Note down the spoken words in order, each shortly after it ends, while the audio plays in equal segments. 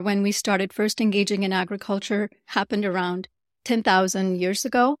when we started first engaging in agriculture happened around 10,000 years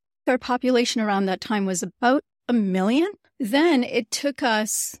ago. Our population around that time was about 1 million. Then it took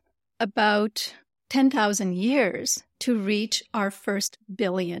us about 10,000 years to reach our first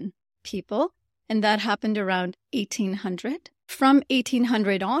billion people, and that happened around 1800. From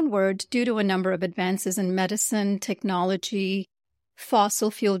 1800 onward, due to a number of advances in medicine, technology,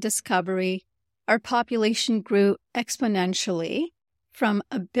 fossil fuel discovery, our population grew exponentially from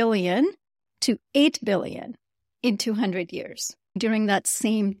 1 billion to 8 billion in 200 years. During that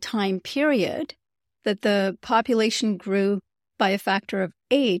same time period that the population grew by a factor of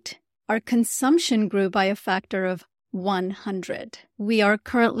 8, our consumption grew by a factor of 100. We are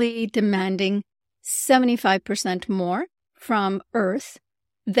currently demanding 75% more from Earth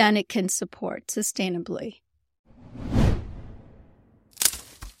than it can support sustainably.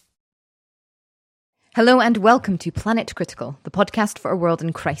 Hello and welcome to Planet Critical, the podcast for a world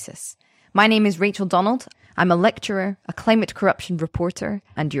in crisis. My name is Rachel Donald. I'm a lecturer, a climate corruption reporter,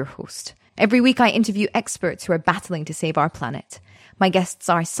 and your host. Every week I interview experts who are battling to save our planet. My guests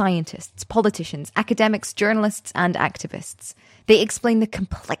are scientists, politicians, academics, journalists, and activists. They explain the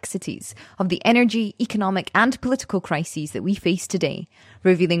complexities of the energy, economic, and political crises that we face today,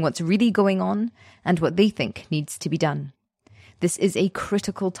 revealing what's really going on and what they think needs to be done. This is a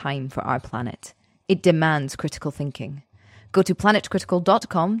critical time for our planet. It demands critical thinking. Go to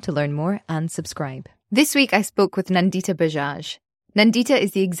planetcritical.com to learn more and subscribe. This week I spoke with Nandita Bajaj. Nandita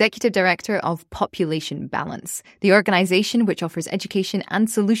is the Executive Director of Population Balance, the organisation which offers education and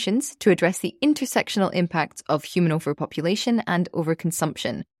solutions to address the intersectional impacts of human overpopulation and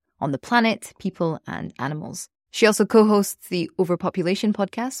overconsumption on the planet, people and animals. She also co-hosts the Overpopulation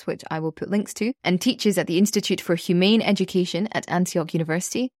podcast, which I will put links to, and teaches at the Institute for Humane Education at Antioch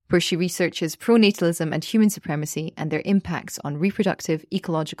University, where she researches pronatalism and human supremacy and their impacts on reproductive,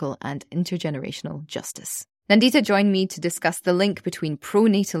 ecological, and intergenerational justice. Nandita joined me to discuss the link between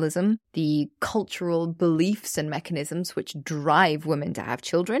pronatalism, the cultural beliefs and mechanisms which drive women to have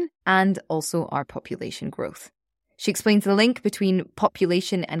children, and also our population growth. She explains the link between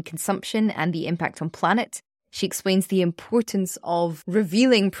population and consumption and the impact on planet. She explains the importance of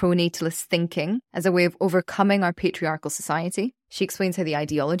revealing pronatalist thinking as a way of overcoming our patriarchal society. She explains how the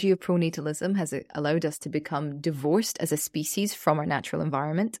ideology of pronatalism has allowed us to become divorced as a species from our natural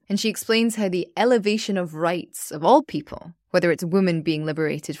environment. And she explains how the elevation of rights of all people, whether it's women being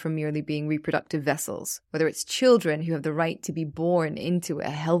liberated from merely being reproductive vessels, whether it's children who have the right to be born into a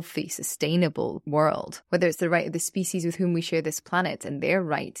healthy, sustainable world, whether it's the right of the species with whom we share this planet and their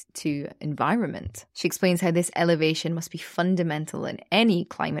right to environment. She explains how this elevation must be fundamental in any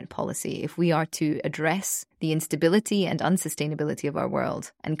climate policy if we are to address the instability and unsustainability of our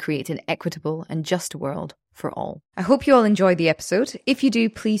world and create an equitable and just world for all. I hope you all enjoy the episode. If you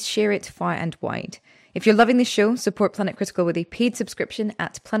do, please share it far and wide. If you're loving the show, support Planet Critical with a paid subscription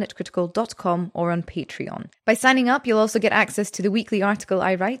at planetcritical.com or on Patreon. By signing up, you'll also get access to the weekly article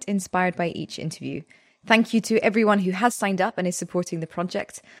I write inspired by each interview. Thank you to everyone who has signed up and is supporting the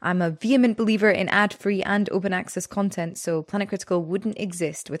project. I'm a vehement believer in ad-free and open access content, so Planet Critical wouldn't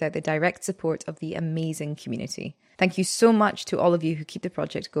exist without the direct support of the amazing community. Thank you so much to all of you who keep the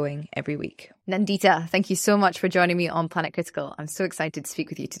project going every week. Nandita, thank you so much for joining me on Planet Critical. I'm so excited to speak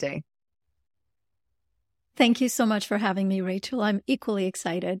with you today. Thank you so much for having me, Rachel. I'm equally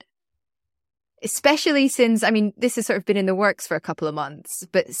excited. Especially since, this has sort of been in the works for a couple of months,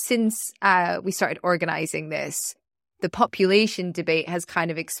 but since we started organising this, the population debate has kind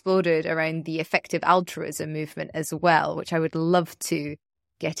of exploded around the effective altruism movement as well, which I would love to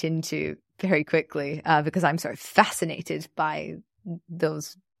get into very quickly because I'm sort of fascinated by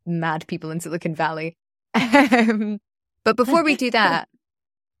those mad people in Silicon Valley. But before we do that,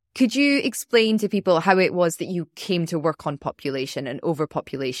 could you explain to people how it was that you came to work on population and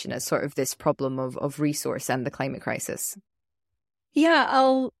overpopulation as sort of this problem of resource and the climate crisis? Yeah,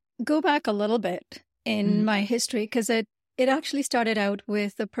 I'll go back a little bit in my history because it actually started out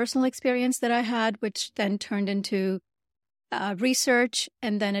with a personal experience that I had, which then turned into research,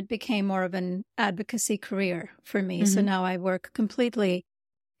 and then it became more of an advocacy career for me. So now I work completely,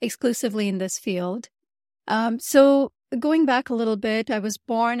 exclusively in this field. So going back a little bit, I was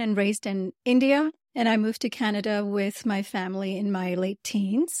born and raised in India, and I moved to Canada with my family in my late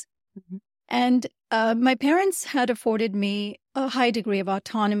teens. And my parents had afforded me a high degree of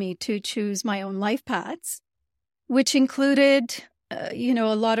autonomy to choose my own life paths, which included,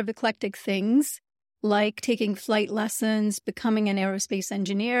 a lot of eclectic things like taking flight lessons, becoming an aerospace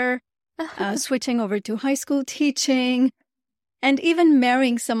engineer, switching over to high school teaching, and even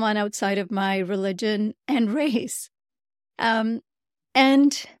marrying someone outside of my religion and race.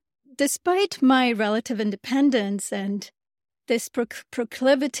 And despite my relative independence and this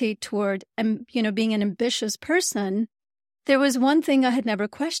proclivity toward, being an ambitious person, there was one thing I had never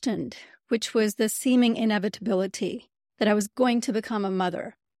questioned, which was the seeming inevitability that I was going to become a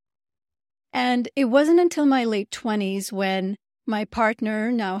mother. And it wasn't until my late 20s when my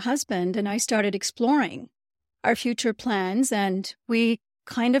partner, now husband, and I started exploring our future plans, and we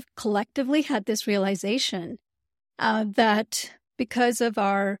kind of collectively had this realization that because of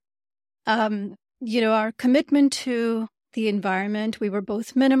our commitment to the environment, we were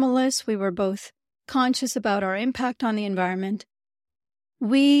both minimalists, we were both conscious about our impact on the environment.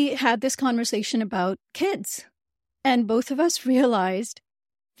 We had this conversation about kids, and both of us realized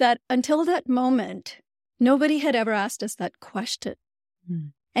that until that moment, nobody had ever asked us that question.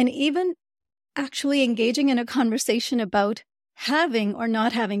 And even actually engaging in a conversation about having or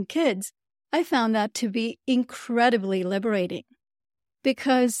not having kids, I found that to be incredibly liberating.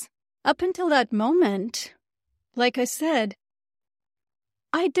 Because up until that moment, like I said,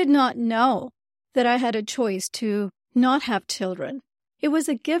 I did not know that I had a choice to not have children. It was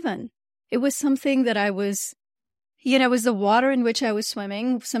a given. It was something that it was the water in which I was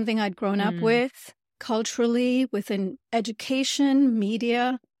swimming, something I'd grown up with, culturally, within education,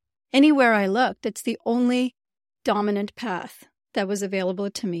 media. Anywhere I looked, it's the only dominant path that was available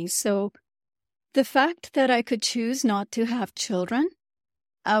to me. So the fact that I could choose not to have children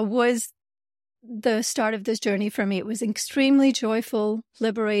was the start of this journey for me. It was extremely joyful,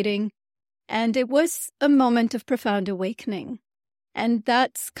 liberating, and it was a moment of profound awakening. And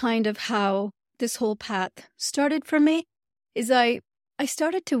that's kind of how this whole path started for me, is I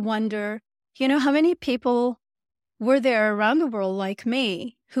started to wonder, how many people were there around the world like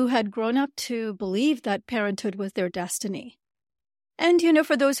me who had grown up to believe that parenthood was their destiny. And,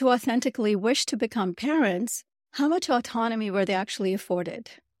 for those who authentically wish to become parents, how much autonomy were they actually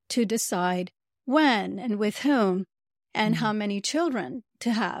afforded to decide when and with whom and how many children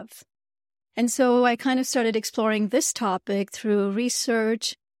to have? And so I kind of started exploring this topic through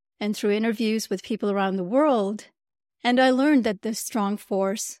research and through interviews with people around the world. And I learned that this strong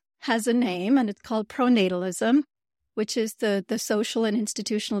force has a name, and it's called pronatalism, which is the social and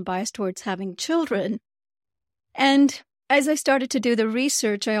institutional bias towards having children. And as I started to do the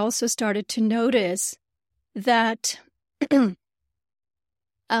research, I also started to notice that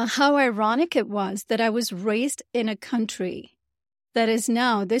how ironic it was that I was raised in a country that is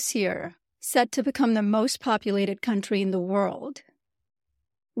now, this year, set to become the most populated country in the world,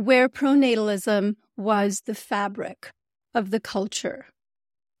 where pronatalism was the fabric of the culture.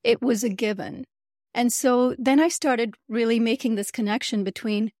 It was a given. And so then I started really making this connection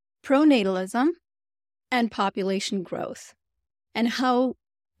between pronatalism and population growth and how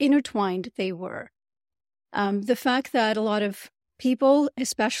intertwined they were. The fact that a lot of people,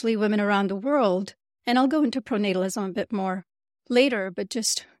 especially women around the world, and I'll go into pronatalism a bit more later, but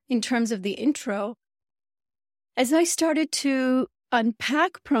just in terms of the intro, as I started to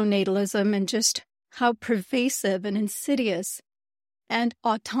unpack pronatalism and just how pervasive and insidious and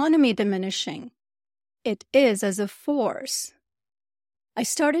autonomy diminishing it is as a force, I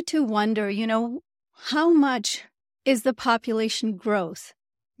started to wonder, how much is the population growth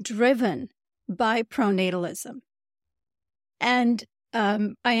driven by pronatalism? And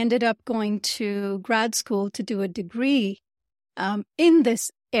I ended up going to grad school to do a degree in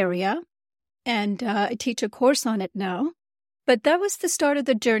this area, and I teach a course on it now. But that was the start of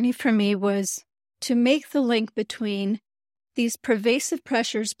the journey for me, was to make the link between these pervasive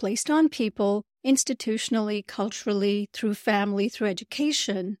pressures placed on people institutionally, culturally, through family, through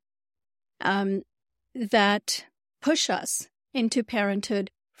education, that push us into parenthood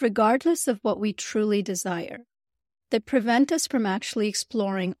regardless of what we truly desire, that prevent us from actually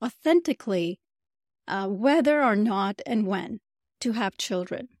exploring authentically whether or not and when to have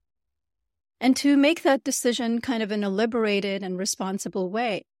children. And to make that decision kind of in a liberated and responsible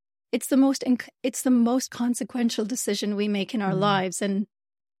way. It's the most consequential decision we make in our lives. And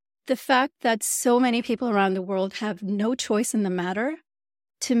the fact that so many people around the world have no choice in the matter,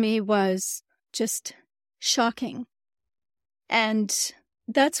 to me, was just shocking. And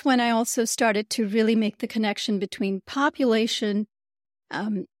that's when I also started to really make the connection between population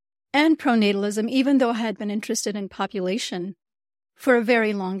and pronatalism, even though I had been interested in population for a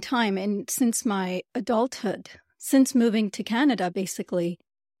very long time. And since my adulthood, since moving to Canada, basically,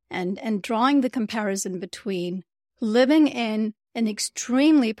 and drawing the comparison between living in an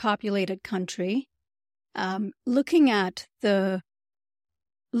extremely populated country, looking at the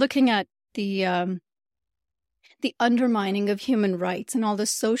undermining of human rights and all the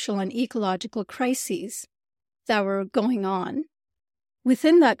social and ecological crises that were going on,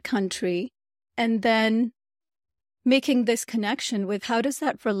 within that country, and then making this connection with how does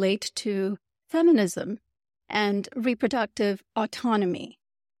that relate to feminism and reproductive autonomy.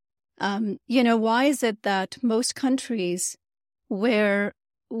 Why is it that most countries where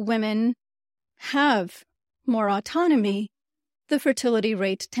women have more autonomy, the fertility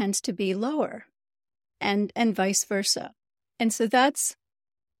rate tends to be lower, and vice versa? And so that's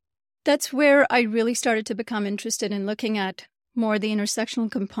where I really started to become interested in looking at more the intersectional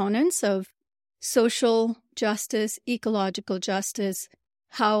components of social justice, ecological justice,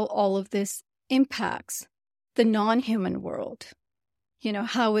 how all of this impacts the non-human world.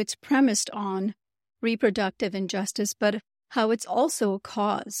 How it's premised on reproductive injustice, but how it's also a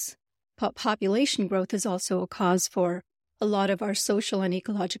cause. Population growth is also a cause for a lot of our social and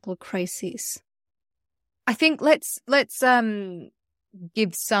ecological crises. I think let's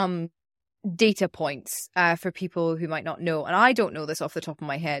give some data points for people who might not know, and I don't know this off the top of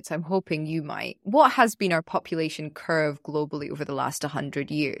my head, so I'm hoping you might. What has been our population curve globally over the last 100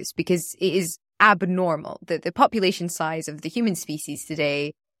 years? Because it is abnormal. The population size of the human species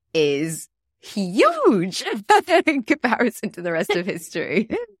today is huge in comparison to the rest of history.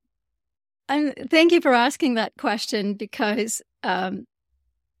 And thank you for asking that question, because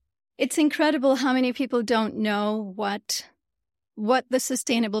it's incredible how many people don't know what the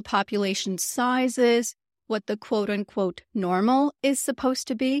sustainable population size is, what the quote-unquote normal is supposed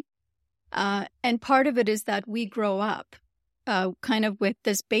to be. And part of it is that we grow up kind of with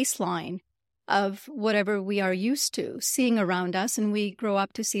this baseline of whatever we are used to seeing around us, and we grow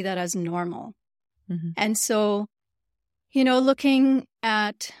up to see that as normal. Mm-hmm. And so, learning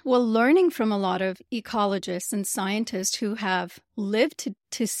from a lot of ecologists and scientists who have lived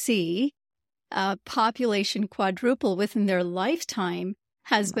to see population quadruple within their lifetime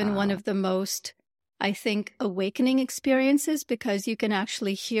has been one of the most, I think, awakening experiences, because you can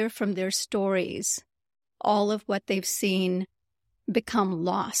actually hear from their stories all of what they've seen become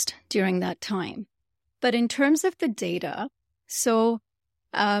lost during that time. But in terms of the data,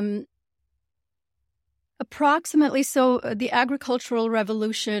 approximately, the agricultural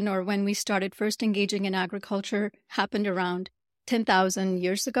revolution, or when we started first engaging in agriculture, happened around 10,000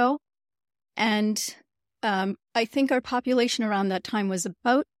 years ago. And I think our population around that time was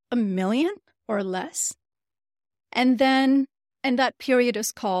about 1 million or less. And that period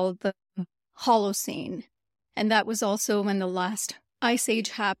is called the Holocene. And that was also when the last ice age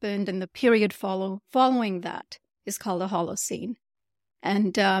happened, and the period following that is called the Holocene.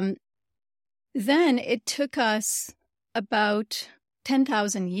 And then it took us about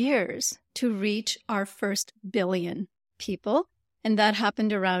 10,000 years to reach our first billion people. And that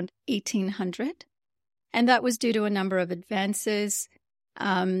happened around 1800. And that was due to a number of advances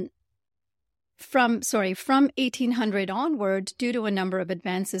from 1800 onward, due to a number of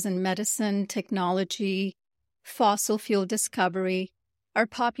advances in medicine, technology, fossil fuel discovery. Our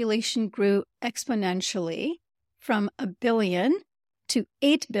population grew exponentially from 1 billion to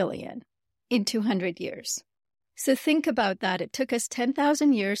 8 billion in 200 years. So think about that. It took us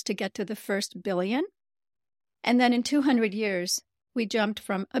 10,000 years to get to the first billion. And then in 200 years, we jumped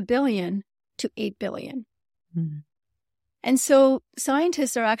from 1 billion to 8 billion. Mm-hmm. And so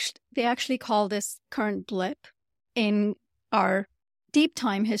scientists actually call this current blip in our deep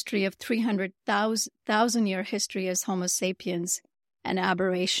time history of 300,000 year history as Homo sapiens an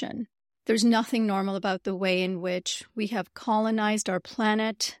aberration. There's nothing normal about the way in which we have colonized our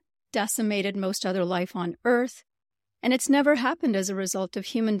planet, decimated most other life on Earth, and it's never happened as a result of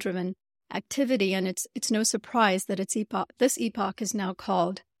human-driven activity. And it's no surprise that this epoch is now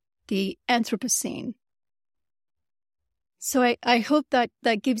called the Anthropocene. So I hope that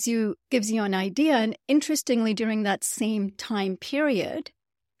gives you an idea. And interestingly, during that same time period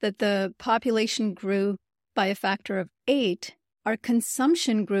that the population grew by a factor of 8, our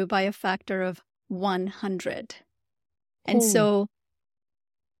consumption grew by a factor of 100. And so,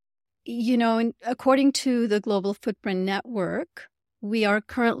 according to the Global Footprint Network, we are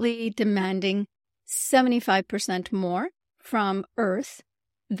currently demanding 75% more from Earth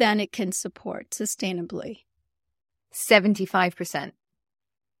than it can support sustainably. 75%.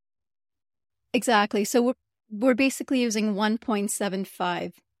 Exactly. So we're basically using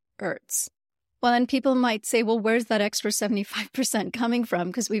 1.75 Earths. Well, and people might say, well, where's that extra 75% coming from?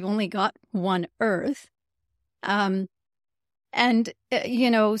 Because we've only got one Earth. Some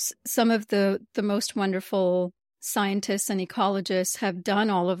of the most wonderful scientists and ecologists have done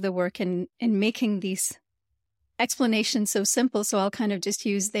all of the work in making these explanations so simple. So I'll kind of just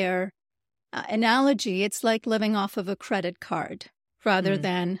use their analogy. It's like living off of a credit card rather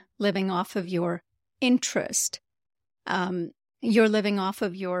than living off of your interest. you're living off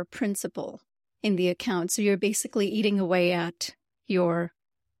of your principal in the account. So you're basically eating away at your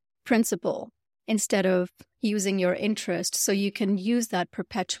principal instead of using your interest. So you can use that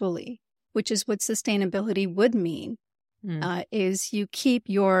perpetually, which is what sustainability would mean, is you keep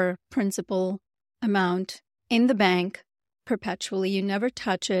your principal amount in the bank perpetually. You never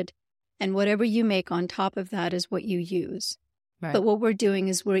touch it. And whatever you make on top of that is what you use. Right. But what we're doing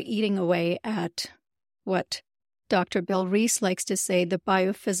is we're eating away at what Dr. Bill Reese likes to say, the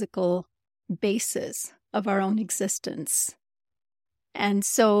biophysical basis of our own existence. And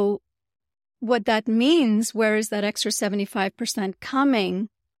so what that means, where is that extra 75% coming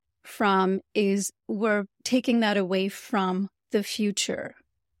from, is we're taking that away from the future.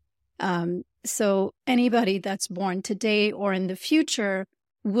 So anybody that's born today or in the future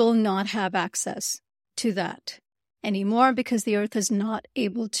will not have access to that anymore because the earth is not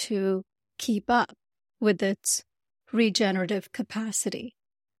able to keep up with its regenerative capacity.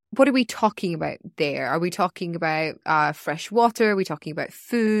 What are we talking about there? Are we talking about fresh water? Are we talking about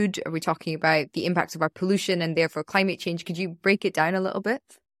food? Are we talking about the impacts of our pollution and therefore climate change? Could you break it down a little bit?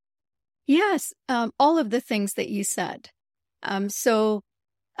 Yes, all of the things that you said.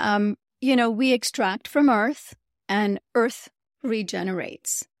 We extract from Earth and Earth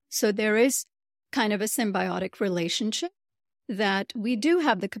regenerates. So there is kind of a symbiotic relationship that we do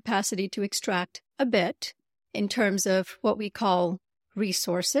have the capacity to extract a bit in terms of what we call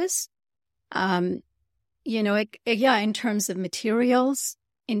resources, in terms of materials,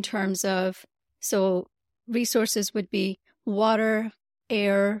 so resources would be water,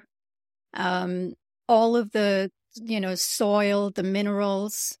 air, all of the, soil, the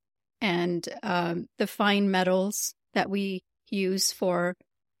minerals, and the fine metals that we use for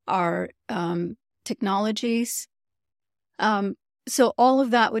our technologies. So all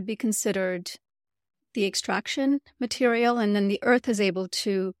of that would be considered the extraction material, and then the earth is able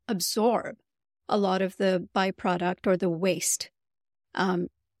to absorb a lot of the byproduct or the waste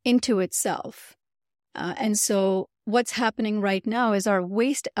into itself. And so what's happening right now is our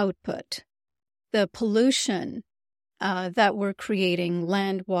waste output, the pollution that we're creating,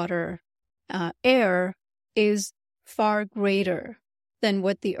 land, water, air, is far greater than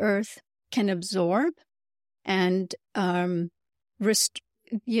what the earth can absorb and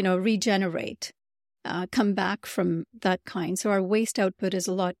regenerate. Come back from that kind. So our waste output is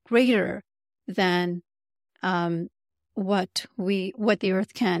a lot greater than what the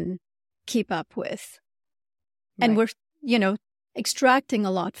earth can keep up with. Right. And we're, extracting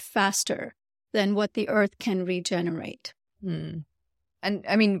a lot faster than what the earth can regenerate. And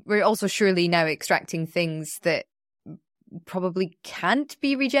I mean, we're also surely now extracting things that probably can't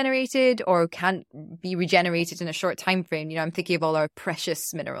be regenerated or can't be regenerated in a short time frame. I'm thinking of all our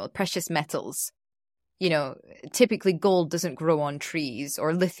precious metals. Typically gold doesn't grow on trees,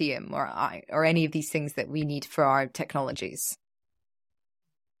 or lithium or any of these things that we need for our technologies.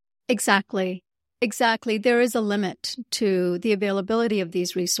 Exactly. There is a limit to the availability of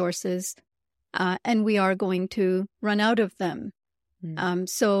these resources, and we are going to run out of them.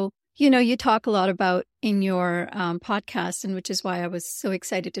 So, you talk a lot about in your podcast, and which is why I was so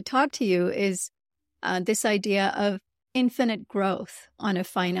excited to talk to you, is this idea of infinite growth on a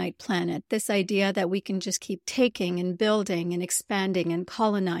finite planet, this idea that we can just keep taking and building and expanding and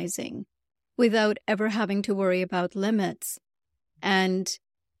colonizing without ever having to worry about limits. And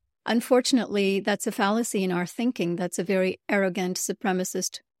unfortunately, that's a fallacy in our thinking. That's a very arrogant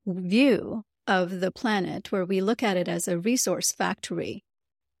supremacist view of the planet, where we look at it as a resource factory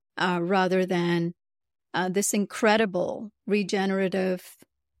rather than this incredible, regenerative,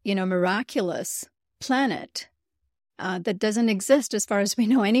 miraculous planet that doesn't exist, as far as we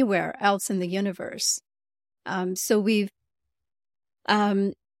know, anywhere else in the universe. So we've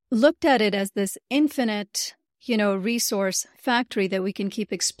looked at it as this infinite, resource factory that we can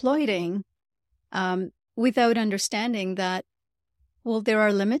keep exploiting without understanding that, well, there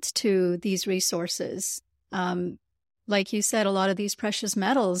are limits to these resources. Like you said, a lot of these precious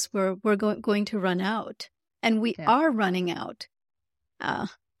metals, we're going to run out. And we are running out.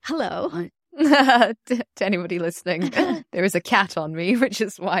 Hello. To anybody listening, there is a cat on me, which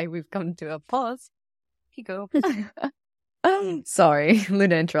is why we've come to a pause. Here you go. Sorry,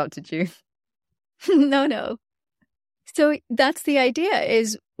 Luna interrupted you. No. So that's the idea,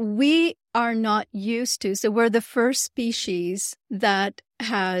 is we are not used to. So we're the first species that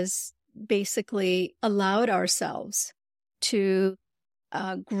has basically allowed ourselves to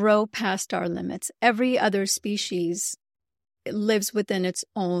grow past our limits. Every other species lives within its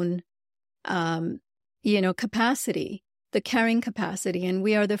own capacity, the carrying capacity. And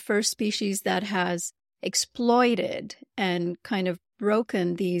we are the first species that has exploited and kind of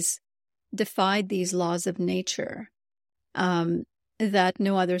defied these laws of nature that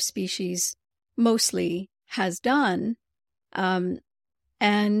no other species mostly has done. And,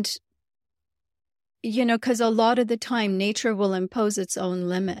 because a lot of the time nature will impose its own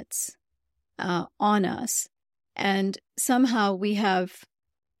limits on us. And somehow we have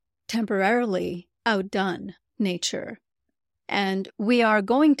temporarily outdone nature. And we are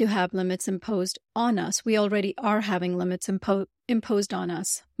going to have limits imposed on us. We already are having limits imposed on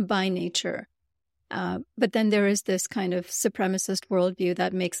us by nature. But then there is this kind of supremacist worldview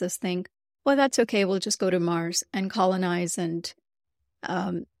that makes us think, well, that's okay. We'll just go to Mars and colonize and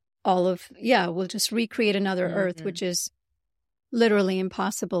we'll just recreate another Earth, which is literally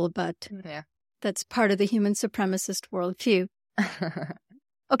impossible. But that's part of the human supremacist worldview.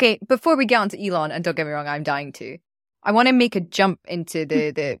 Okay, before we get on to Elon, and don't get me wrong, I'm dying to, I want to make a jump into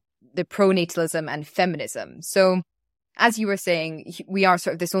the pronatalism and feminism. So, as you were saying, we are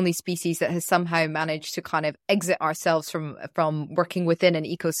sort of this only species that has somehow managed to kind of exit ourselves from working within an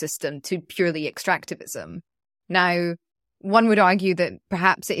ecosystem to purely extractivism. Now, one would argue that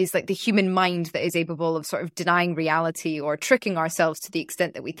perhaps it is like the human mind that is capable of sort of denying reality or tricking ourselves to the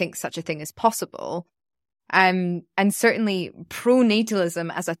extent that we think such a thing is possible. And certainly pronatalism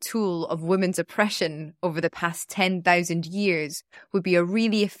as a tool of women's oppression over the past 10,000 years would be a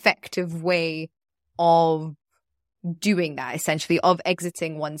really effective way of doing that, essentially, of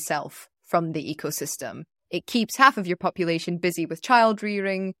exiting oneself from the ecosystem. It keeps half of your population busy with child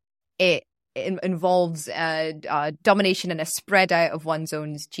rearing. It involves domination and a spread out of one's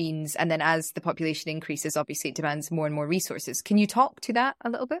own genes. And then as the population increases, obviously it demands more and more resources. Can you talk to that a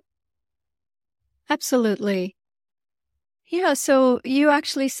little bit? Absolutely. Yeah, so you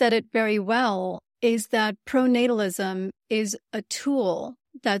actually said it very well, is that pronatalism is a tool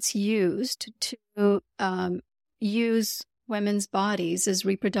that's used to use women's bodies as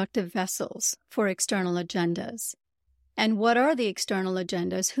reproductive vessels for external agendas. And what are the external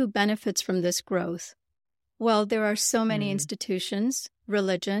agendas? Who benefits from this growth? Well, there are so many institutions.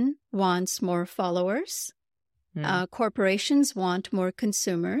 Religion wants more followers. Corporations want more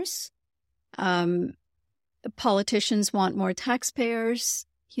consumers. Politicians want more taxpayers.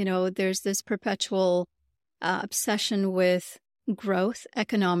 There's this perpetual obsession with growth,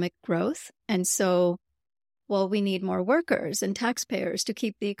 economic growth. And so, we need more workers and taxpayers to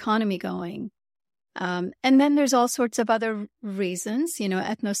keep the economy going. And then there's all sorts of other reasons,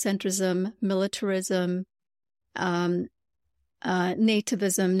 ethnocentrism, militarism, nativism,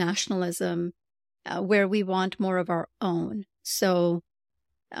 nationalism, where we want more of our own. So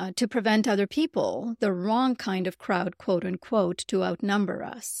to prevent other people, the wrong kind of crowd, quote unquote, to outnumber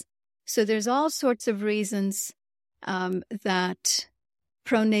us. So there's all sorts of reasons that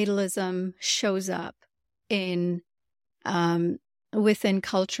pronatalism shows up in within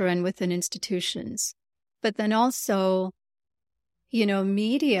culture and within institutions. But then also,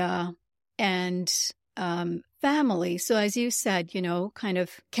 media and family. So as you said, kind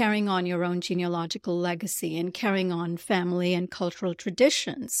of carrying on your own genealogical legacy and carrying on family and cultural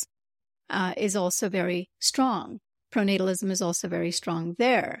traditions is also very strong. Pronatalism is also very strong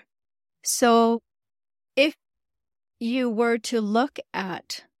there. So if you were to look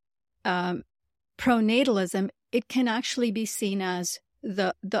at pronatalism, it can actually be seen as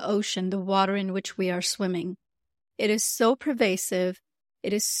the ocean, the water in which we are swimming. It is so pervasive,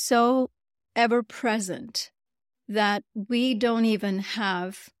 it is so ever-present that we don't even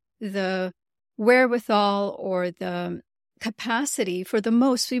have the wherewithal or the capacity for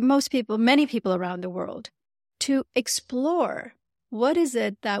many people around the world to explore what is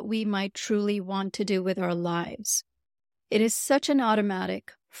it that we might truly want to do with our lives. It is such an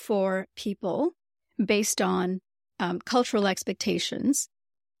automatic for people based on cultural expectations,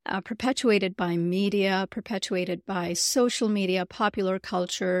 perpetuated by media, perpetuated by social media, popular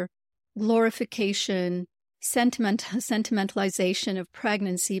culture, glorification, sentimentalization of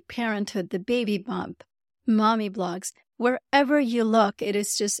pregnancy, parenthood, the baby bump, mommy blogs. Wherever you look,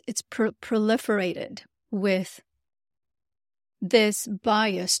 it's proliferated with this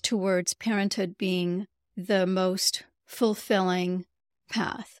bias towards parenthood being the most fulfilling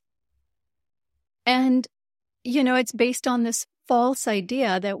path. And, it's based on this false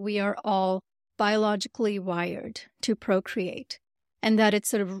idea that we are all biologically wired to procreate and that it's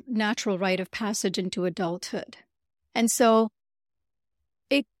sort of natural rite of passage into adulthood. And so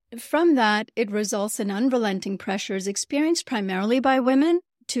from that, it results in unrelenting pressures experienced primarily by women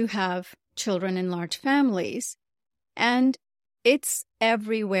to have children in large families. And it's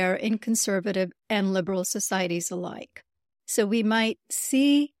everywhere in conservative and liberal societies alike. So we might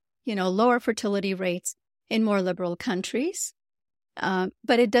see lower fertility rates in more liberal countries.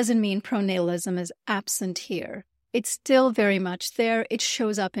 But it doesn't mean pronatalism is absent here. It's still very much there. It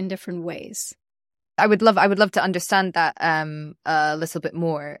shows up in different ways. I would love to understand that a little bit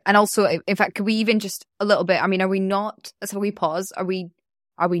more. And also, in fact, could we even just a little bit, I mean, are we not, so we pause, are we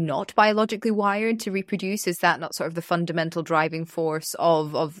not biologically wired to reproduce? Is that not sort of the fundamental driving force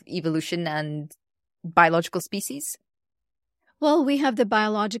of evolution and biological species? Well, we have the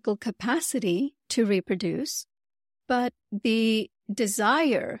biological capacity to reproduce, but the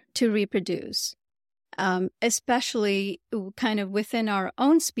desire to reproduce, especially kind of within our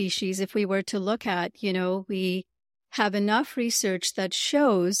own species, if we were to look at, we have enough research that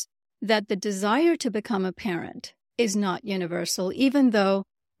shows that the desire to become a parent is not universal, even though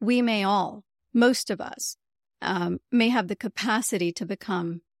we may most of us, may have the capacity to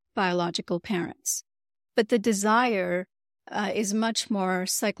become biological parents. But the desire is much more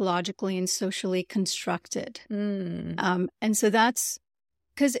psychologically and socially constructed. And so that's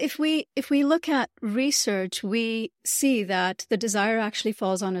because if we look at research, we see that the desire actually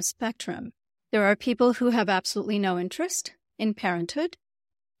falls on a spectrum. There are people who have absolutely no interest in parenthood.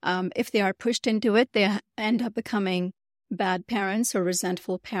 If they are pushed into it, they end up becoming bad parents or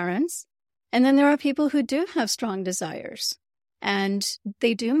resentful parents. And then there are people who do have strong desires and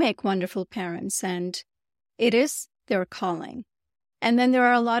they do make wonderful parents, and it is their calling. And then there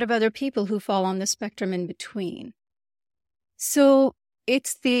are a lot of other people who fall on the spectrum in between. So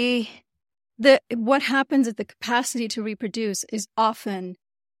it's what happens at the capacity to reproduce is often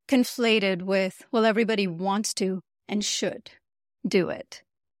conflated with, well, everybody wants to and should do it.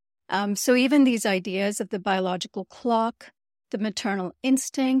 So even these ideas of the biological clock, the maternal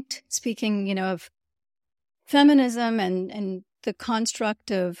instinct, speaking, of feminism and the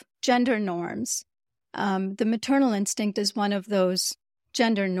construct of gender norms, the maternal instinct is one of those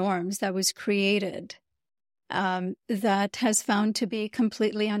gender norms that was created that has found to be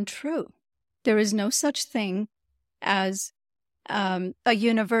completely untrue. There is no such thing as a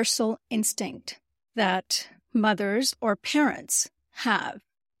universal instinct that mothers or parents have.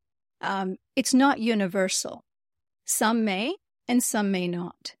 It's not universal. Some may and some may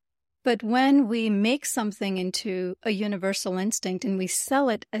not. But when we make something into a universal instinct and we sell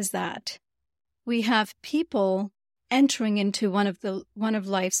it as that, we have people entering into one of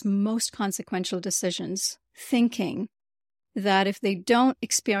life's most consequential decisions, thinking that if they don't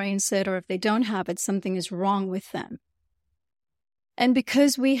experience it or if they don't have it, something is wrong with them. And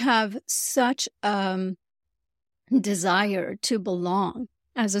because we have such a desire to belong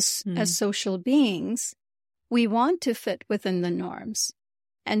as social beings, we want to fit within the norms.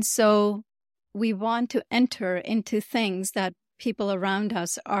 And so we want to enter into things that people around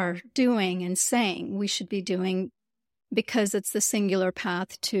us are doing and saying we should be doing because it's the singular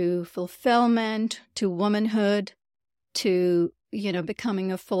path to fulfillment, to womanhood, to,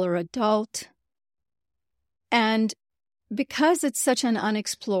 becoming a fuller adult. And because it's such an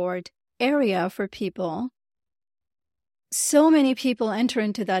unexplored area for people, so many people enter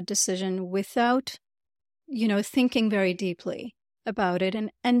into that decision without, thinking very deeply about it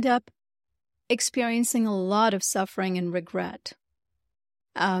and end up experiencing a lot of suffering and regret.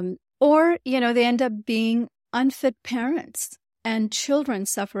 Or, they end up being unfit parents, and children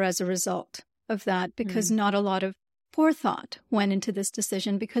suffer as a result of that because not a lot of forethought went into this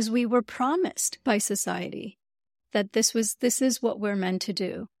decision, because we were promised by society that this is what we're meant to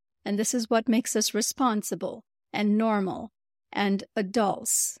do, and this is what makes us responsible and normal and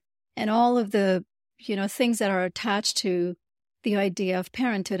adults, and all of the, things that are attached to the idea of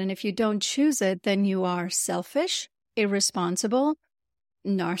parenthood. And if you don't choose it, then you are selfish, irresponsible,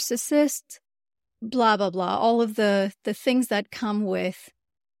 narcissist, blah, blah, blah, all of the things that come with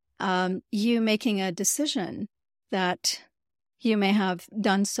you making a decision that you may have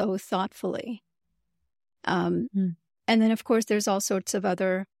done so thoughtfully. And then, of course, there's all sorts of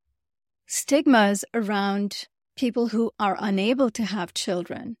other stigmas around people who are unable to have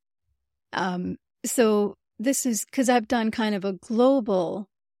children. So this is because I've done kind of a global,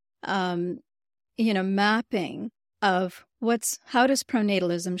 mapping of how does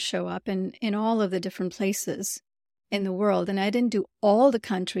pronatalism show up in all of the different places in the world. And I didn't do all the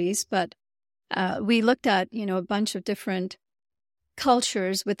countries, but we looked at, a bunch of different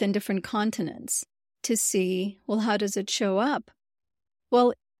cultures within different continents to see, well, how does it show up?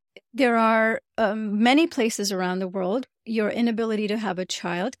 Well, there are many places around the world. Your inability to have a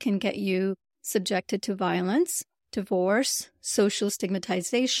child can get you subjected to violence, divorce, social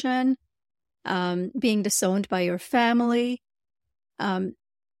stigmatization, being disowned by your family,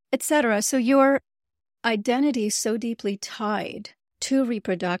 etc. So your identity is so deeply tied to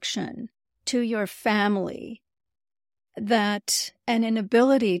reproduction, to your family, that an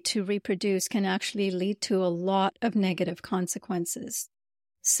inability to reproduce can actually lead to a lot of negative consequences.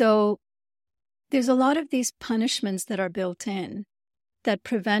 So there's a lot of these punishments that are built in that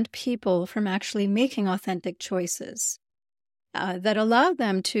prevent people from actually making authentic choices, that allow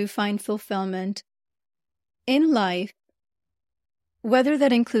them to find fulfillment in life, whether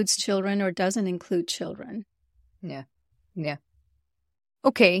that includes children or doesn't include children. Yeah.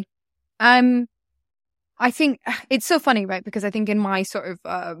 Okay. I think it's so funny, right? Because I think in my sort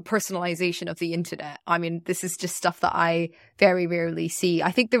of personalization of the internet, I mean, this is just stuff that I very rarely see.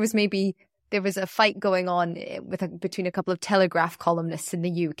 I think there was a fight going on between a couple of Telegraph columnists in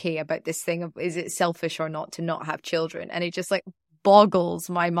the UK about this thing of, is it selfish or not to not have children? And it just like boggles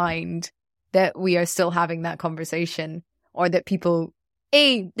my mind that we are still having that conversation, or that people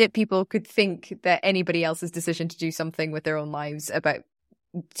could think that anybody else's decision to do something with their own lives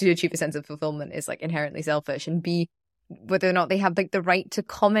to achieve a sense of fulfillment is like inherently selfish, and B, whether or not they have like the right to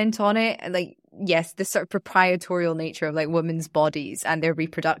comment on it. And like, yes, this sort of proprietorial nature of like women's bodies and their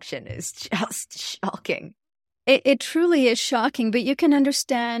reproduction is just shocking. It truly is shocking, but you can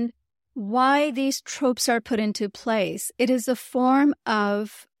understand why these tropes are put into place. It is a form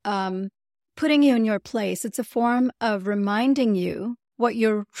of putting you in your place. It's a form of reminding you what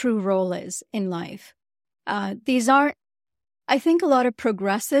your true role is in life. These aren't, I think a lot of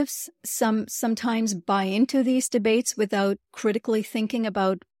progressives sometimes buy into these debates without critically thinking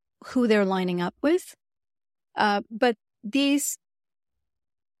about who they're lining up with. But these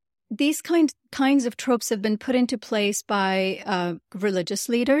kinds of tropes have been put into place by religious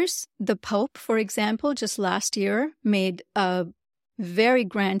leaders. The Pope, for example, just last year made a very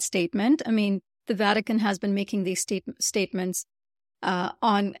grand statement. I mean, the Vatican has been making these statements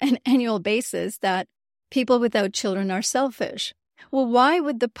on an annual basis that people without children are selfish. Well, why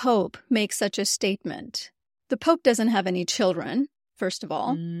would the Pope make such a statement? The Pope doesn't have any children, first of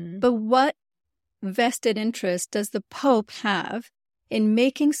all. But what vested interest does the Pope have in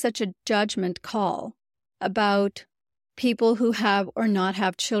making such a judgment call about people who have or not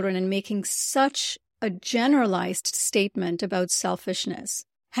have children, and making such a generalized statement about selfishness?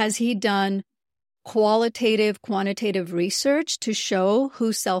 Has he done quantitative research to show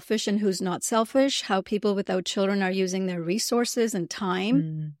who's selfish and who's not selfish, how people without children are using their resources and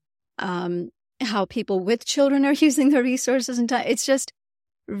time, how people with children are using their resources and time? It's just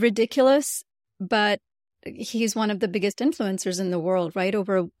ridiculous, but he's one of the biggest influencers in the world, right?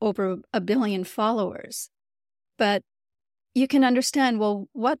 Over 1 billion followers. But you can understand, well,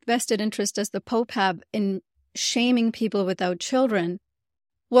 what vested interest does the Pope have in shaming people without children?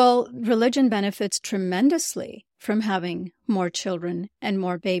 Well, religion benefits tremendously from having more children and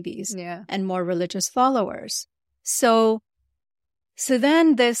more babies and more religious followers. So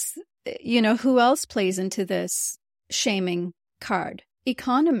then this, who else plays into this shaming card?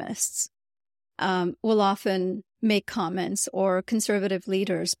 Economists will often make comments, or conservative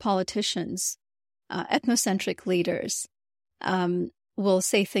leaders, politicians, ethnocentric leaders will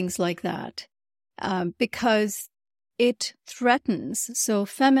say things like that because it threatens. So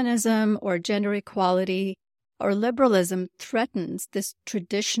feminism or gender equality or liberalism threatens this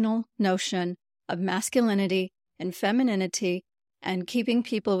traditional notion of masculinity and femininity, and keeping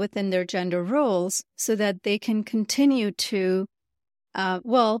people within their gender roles so that they can continue to,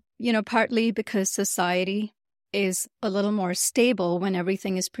 partly because society is a little more stable when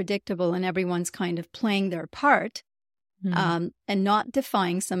everything is predictable and everyone's kind of playing their part and not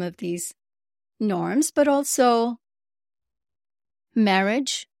defying some of these norms, but also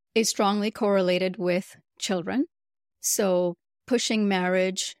marriage is strongly correlated with children. So pushing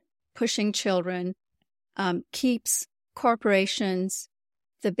marriage, pushing children keeps corporations,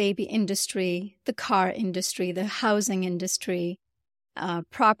 the baby industry, the car industry, the housing industry,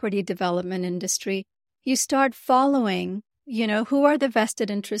 property development industry. You start following, who are the vested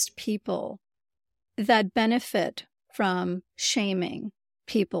interest people that benefit from shaming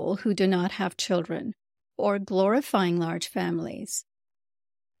people who do not have children, or glorifying large families.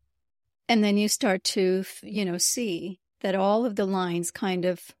 And then you start to, see that all of the lines kind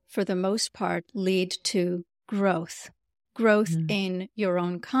of, for the most part, lead to growth in your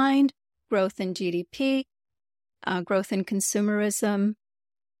own kind, growth in GDP, growth in consumerism,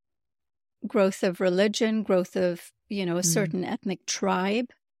 growth of religion, growth of, a certain ethnic tribe.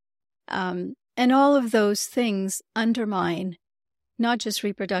 And all of those things undermine not just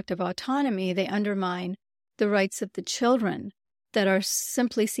reproductive autonomy, they undermine the rights of the children that are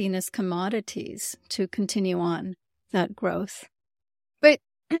simply seen as commodities to continue on that growth. But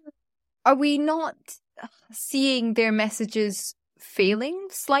are we not seeing their messages failing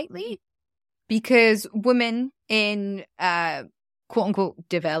slightly? Because women in quote unquote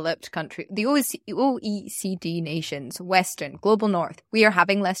developed country, the OECD nations, Western, global North, we are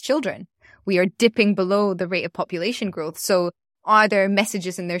having less children. We are dipping below the rate of population growth. So are there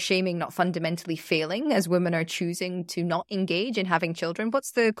messages in their shaming not fundamentally failing as women are choosing to not engage in having children?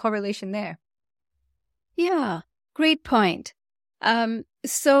 What's the correlation there? Yeah, great point.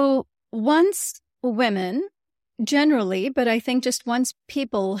 So once women generally, but I think just once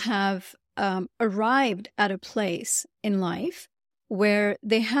people have arrived at a place in life where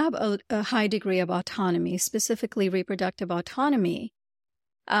they have a high degree of autonomy, specifically reproductive autonomy,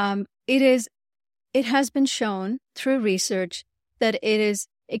 it has been shown through research that it is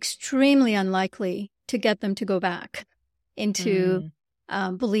extremely unlikely to get them to go back into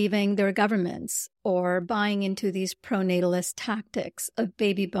believing their governments or buying into these pronatalist tactics of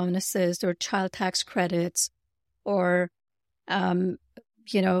baby bonuses or child tax credits or,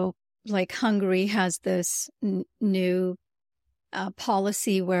 like Hungary has this new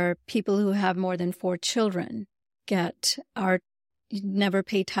policy where people who have more than 4 children never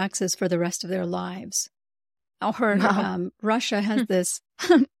pay taxes for the rest of their lives. Or Russia has this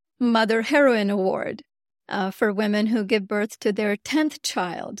Mother Heroine Award for women who give birth to their 10th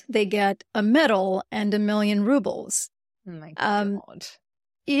child. They get a medal and 1 million rubles. Oh my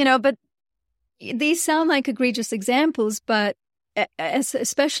God. But these sound like egregious examples, but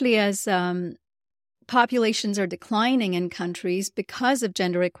especially as populations are declining in countries because of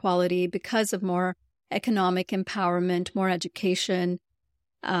gender equality, because of more economic empowerment, more education,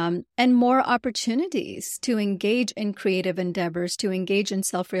 and more opportunities to engage in creative endeavors, to engage in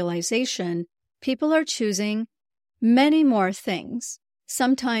self-realization, people are choosing many more things,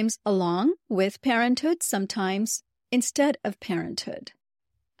 sometimes along with parenthood, sometimes instead of parenthood.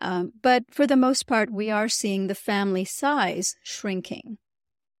 But for the most part, we are seeing the family size shrinking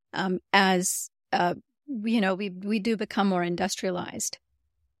as, we do become more industrialized.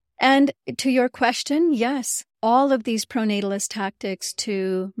 And to your question, yes, all of these pronatalist tactics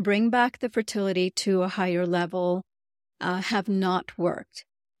to bring back the fertility to a higher level have not worked.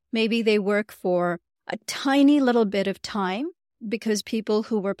 Maybe they work for a tiny little bit of time because people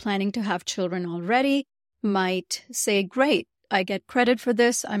who were planning to have children already might say, great, I get credit for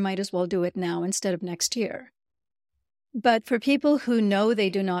this. I might as well do it now instead of next year. But for people who know they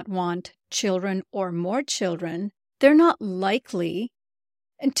do not want children or more children, they're not likely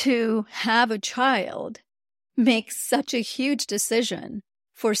to have a child make such a huge decision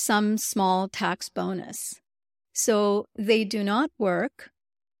for some small tax bonus. So they do not work.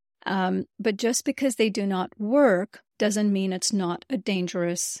 But just because they do not work doesn't mean it's not a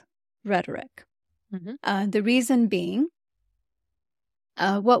dangerous rhetoric. The reason being,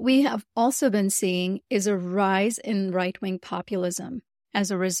 what we have also been seeing is a rise in right-wing populism as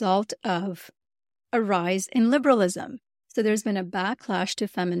a result of a rise in liberalism. So there's been a backlash to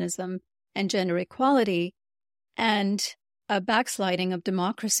feminism and gender equality and a backsliding of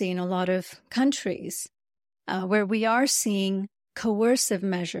democracy in a lot of countries where we are seeing coercive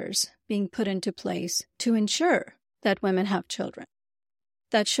measures being put into place to ensure that women have children.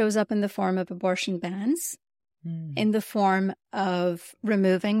 That shows up in the form of abortion bans, in the form of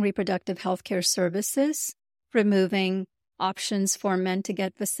removing reproductive health care services, removing options for men to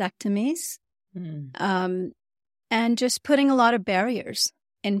get vasectomies, and just putting a lot of barriers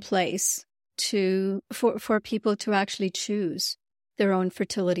in place for people to actually choose their own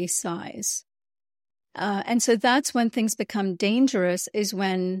fertility size. And so that's when things become dangerous, is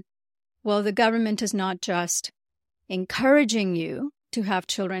when, the government is not just encouraging you to have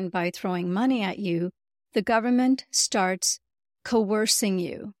children by throwing money at you. The government starts coercing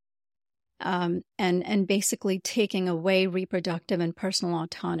you and basically taking away reproductive and personal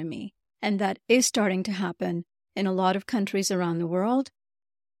autonomy. And that is starting to happen in a lot of countries around the world.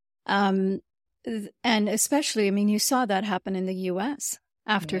 And especially, you saw that happen in the U.S.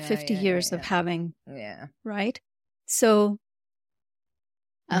 after 50 years of having, right? So,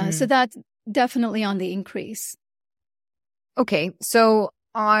 so that's definitely on the increase. Okay, so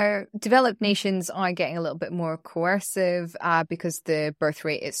our developed nations are getting a little bit more coercive because the birth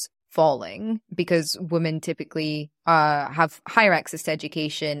rate is falling, because women typically have higher access to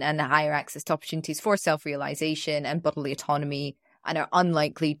education and higher access to opportunities for self-realization and bodily autonomy, and are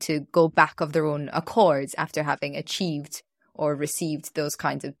unlikely to go back of their own accords after having achieved or received those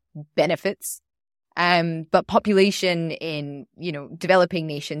kinds of benefits. But population in, developing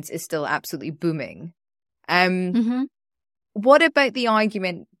nations is still absolutely booming. What about the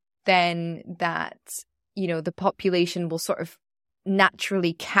argument then that, the population will sort of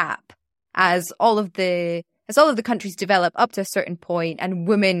naturally cap as as all of the countries develop up to a certain point and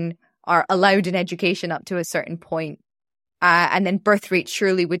women are allowed an education up to a certain point, and then birth rates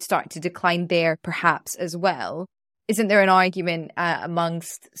surely would start to decline there perhaps as well. Isn't there an argument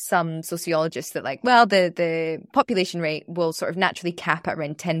amongst some sociologists that the population rate will sort of naturally cap at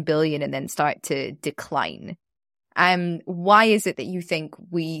around 10 billion and then start to decline? Why is it that you think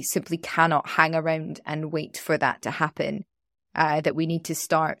we simply cannot hang around and wait for that to happen? That we need to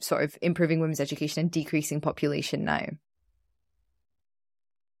start sort of improving women's education and decreasing population now?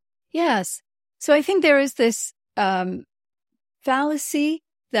 Yes. So I think there is this fallacy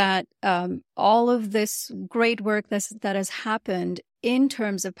that all of this great work that has happened in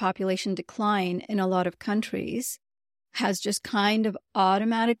terms of population decline in a lot of countries has just kind of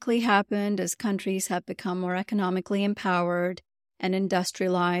automatically happened as countries have become more economically empowered and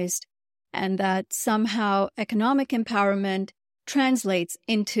industrialized, and that somehow economic empowerment translates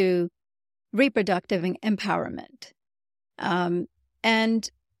into reproductive empowerment.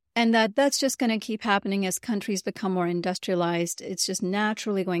 And that's just going to keep happening as countries become more industrialized. It's just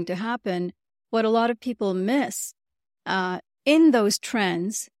naturally going to happen. What a lot of people miss in those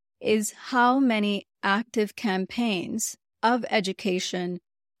trends is how many active campaigns of education,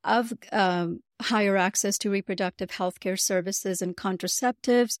 of higher access to reproductive healthcare services and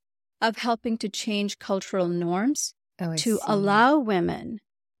contraceptives, of helping to change cultural norms to allow women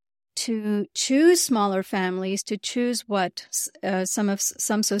to choose smaller families, to choose what some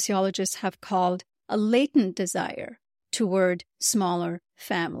sociologists have called a latent desire toward smaller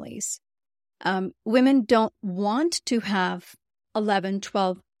families. Women don't want to have 11,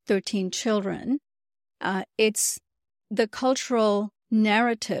 12, 13 children. It's the cultural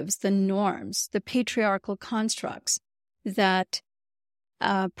narratives, the norms, the patriarchal constructs that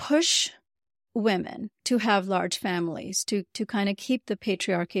push women to have large families, to kind of keep the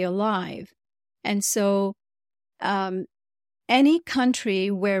patriarchy alive. And so any country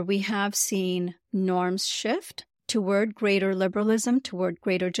where we have seen norms shift toward greater liberalism, toward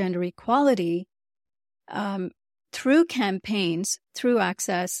greater gender equality, through campaigns, through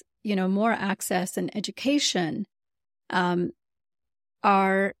access, more access and education, is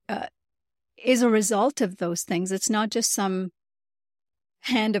a result of those things. It's not just some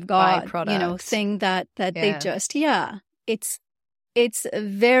hand of God, thing that they just, it's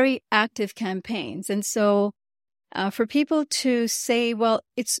very active campaigns. And so for people to say, well,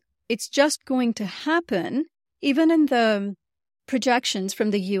 it's just going to happen, even in the projections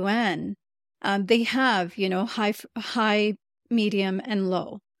from the UN, they have, high, medium, and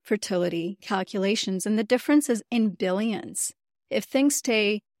low fertility calculations. And the difference is in billions. If things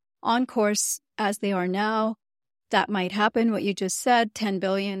stay on course as they are now, that might happen, what you just said, 10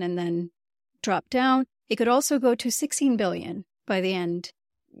 billion and then drop down. It could also go to 16 billion by the end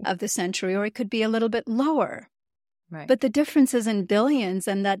of the century, or it could be a little bit lower. Right. But the difference is in billions,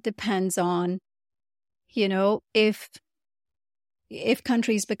 and that depends on, if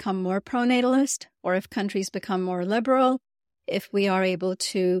countries become more pronatalist or if countries become more liberal, if we are able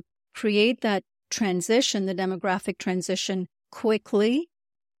to create that transition, the demographic transition quickly.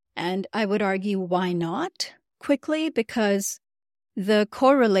 And I would argue, why not quickly? Because the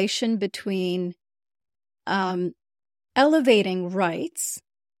correlation between elevating rights,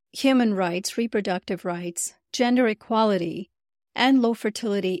 human rights, reproductive rights, gender equality, and low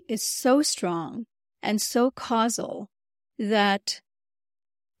fertility is so strong and so causal that,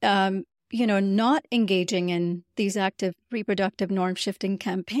 not engaging in these active reproductive norm-shifting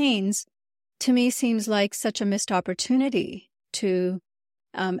campaigns, to me, seems like such a missed opportunity to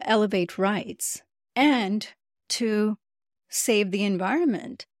elevate rights and to save the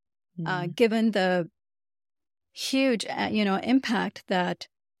environment, given the huge, impact that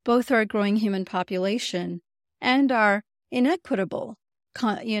both our growing human population and our inequitable,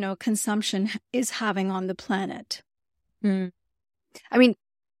 consumption is having on the planet. I mean,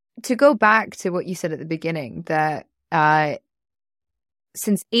 to go back to what you said at the beginning, that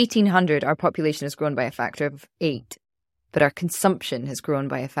since 1800, our population has grown by a factor of 8, but our consumption has grown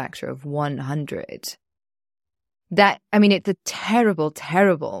by a factor of 100. It's a terrible,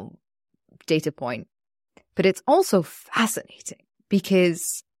 terrible data point, but it's also fascinating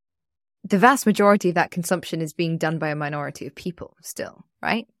because the vast majority of that consumption is being done by a minority of people still,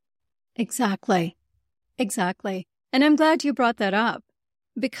 right? Exactly. And I'm glad you brought that up,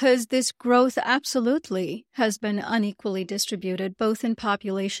 because this growth absolutely has been unequally distributed, both in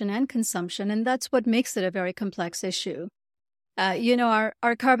population and consumption, and that's what makes it a very complex issue.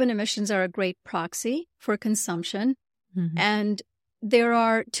 Our carbon emissions are a great proxy for consumption, and there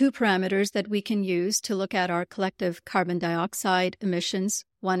are 2 parameters that we can use to look at our collective carbon dioxide emissions.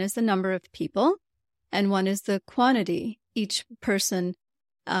 One is the number of people, and one is the quantity each person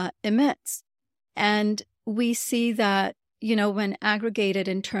emits. And we see that, when aggregated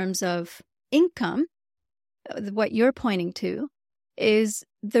in terms of income, what you're pointing to is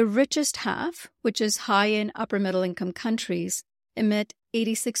the richest half, which is high and upper middle income countries, emit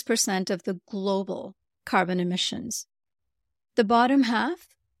 86% of the global carbon emissions. The bottom half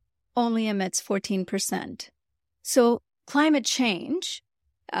only emits 14%. So climate change,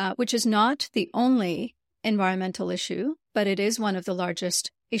 which is not the only environmental issue, but it is one of the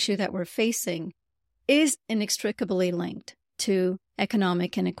largest issues that we're facing, is inextricably linked to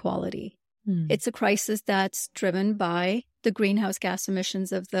economic inequality. It's a crisis that's driven by the greenhouse gas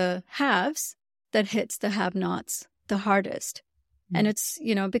emissions of the haves that hits the have-nots the hardest. And it's,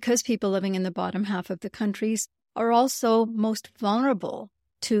 because people living in the bottom half of the countries are also most vulnerable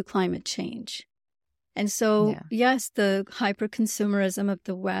to climate change. And so, yes, the hyper-consumerism of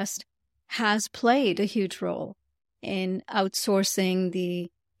the West has played a huge role in outsourcing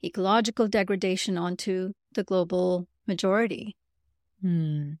the ecological degradation onto the global majority.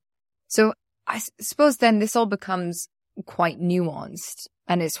 So I suppose then this all becomes quite nuanced.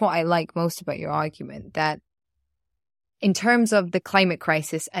 And it's what I like most about your argument, that in terms of the climate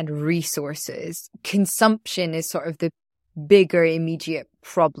crisis and resources, consumption is sort of the bigger immediate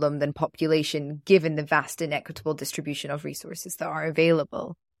problem than population, given the vast inequitable distribution of resources that are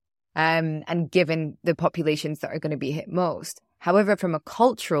available, and given the populations that are going to be hit most. However, from a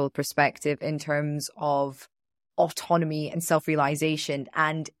cultural perspective, in terms of autonomy and self-realization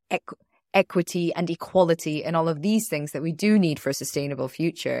and equity and equality and all of these things that we do need for a sustainable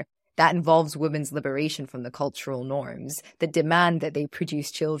future, that involves women's liberation from the cultural norms that demand that they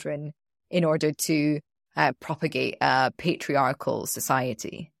produce children in order to propagate a patriarchal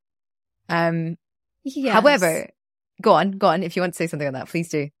society. Yes. However, go on. If you want to say something on that, please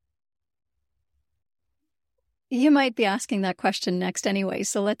do. You might be asking that question next anyway,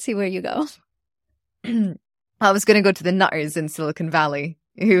 so let's see where you go. I was going to go to the nutters in Silicon Valley,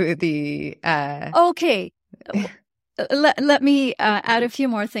 who the... Okay. Let me add a few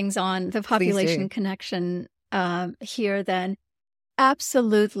more things on the population connection here then.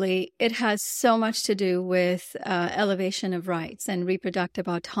 Absolutely. It has so much to do with elevation of rights and reproductive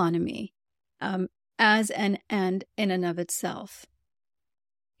autonomy as an end in and of itself.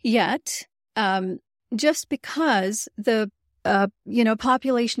 Yet, just because the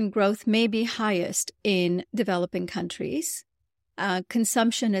population growth may be highest in developing countries,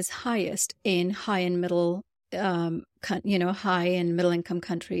 consumption is highest in high and middle income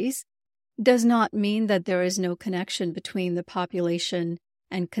countries, does not mean that there is no connection between the population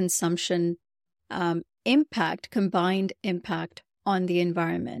and consumption combined impact on the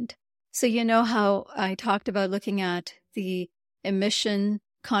environment. So how I talked about looking at the emission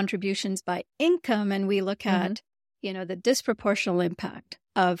contributions by income, and we look at, the disproportional impact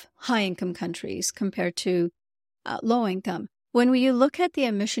of high income countries compared to low income. When we look at the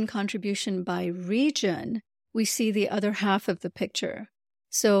emission contribution by region, we see the other half of the picture.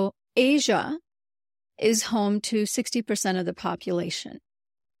 So Asia is home to 60% of the population.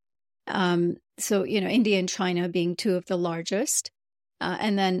 So, India and China being two of the largest,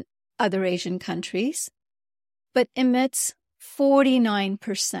 and then other Asian countries, but emits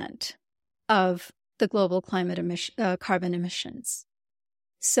 49% of the global carbon emissions.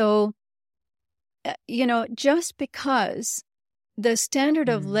 So, just because the standard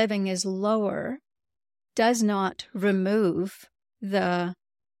of living is lower does not remove the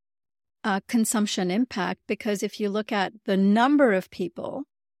consumption impact, because if you look at the number of people,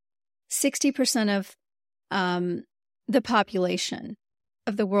 60% of the population,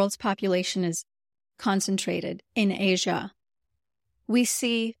 of the world's population, is concentrated in Asia. We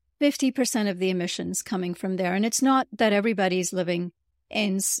see 50% of the emissions coming from there. And it's not that everybody's living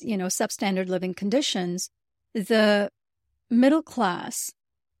in, substandard living conditions. The middle class,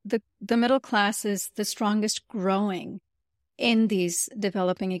 the middle class is the strongest growing in these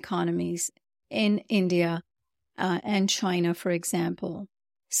developing economies, in India and China, for example.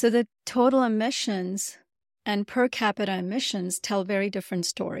 So the total emissions and per capita emissions tell very different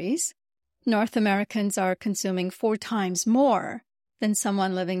stories. North Americans are consuming 4 times more than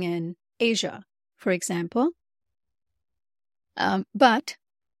someone living in Asia, for example. But,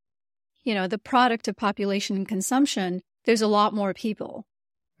 the product of population and consumption, there's a lot more people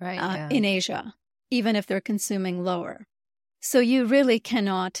in Asia, even if they're consuming lower. So you really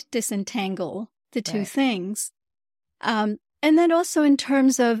cannot disentangle the two things. And then also in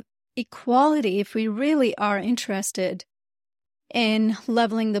terms of equality, if we really are interested in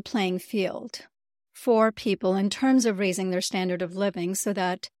leveling the playing field for people in terms of raising their standard of living so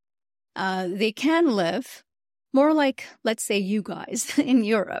that they can live more like, let's say, you guys in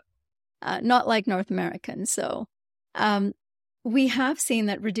Europe, not like North Americans. So we have seen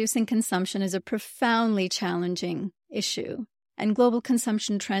that reducing consumption is a profoundly challenging issue, and global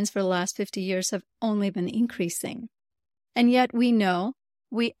consumption trends for the last 50 years have only been increasing. And yet we know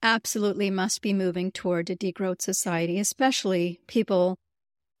we absolutely must be moving toward a degrowth society, especially people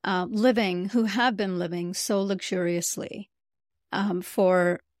who have been living so luxuriously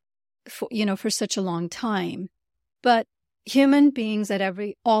for such a long time. But human beings at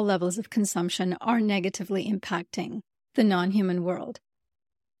all levels of consumption are negatively impacting the non-human world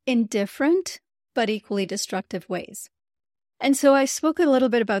in different but equally destructive ways. And so I spoke a little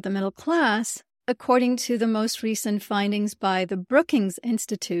bit about the middle class. According to the most recent findings by the Brookings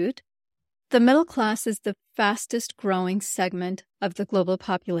Institute, the middle class is the fastest growing segment of the global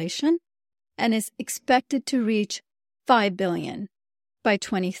population and is expected to reach 5 billion by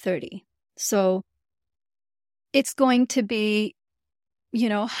 2030. So it's going to be,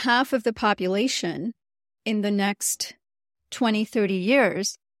 half of the population in the next 20, 30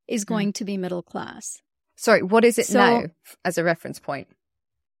 years is going to be middle class. Sorry, what is it now as a reference point?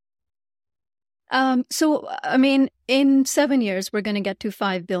 In 7 years, we're going to get to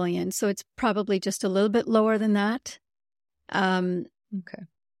 5 billion. So it's probably just a little bit lower than that. Okay.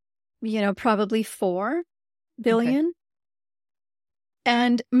 Probably 4 billion. Okay.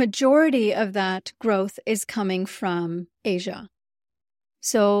 And majority of that growth is coming from Asia.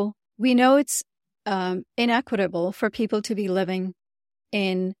 So we know it's inequitable for people to be living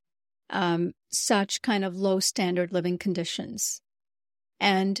in such kind of low standard living conditions.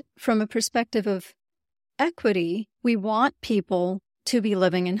 And from a perspective of equity, we want people to be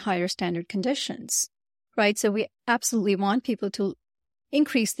living in higher standard conditions, right? So we absolutely want people to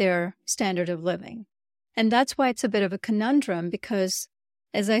increase their standard of living. And that's why it's a bit of a conundrum because,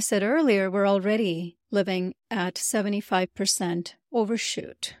 as I said earlier, we're already living at 75%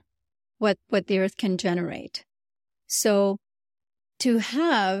 overshoot what the Earth can generate. So to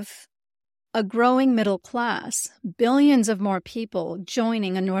have a growing middle class, billions of more people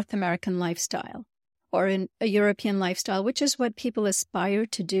joining a North American lifestyle or in a European lifestyle, which is what people aspire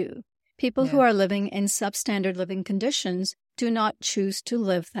to do. People who are living in substandard living conditions do not choose to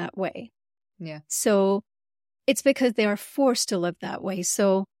live that way. Yeah. So it's because they are forced to live that way.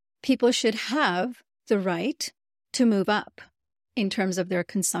 So people should have the right to move up in terms of their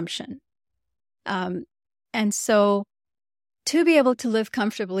consumption. And so to be able to live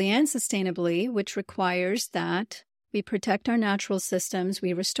comfortably and sustainably, which requires that we protect our natural systems,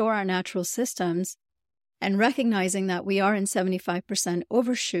 we restore our natural systems, and recognizing that we are in 75%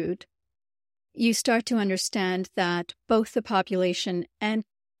 overshoot, you start to understand that both the population and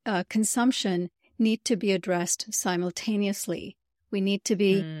consumption need to be addressed simultaneously. We need to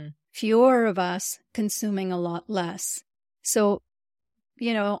be fewer of us consuming a lot less. So,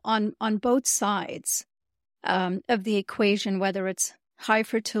 on both sides of the equation, whether it's high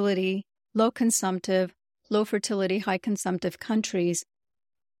fertility, low fertility, high consumptive countries,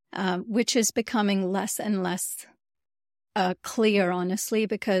 which is becoming less and less clear, honestly,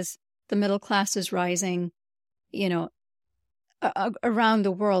 because the middle class is rising, around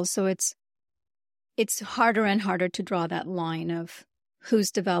the world. So it's harder and harder to draw that line of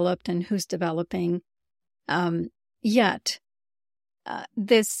who's developed and who's developing. Yet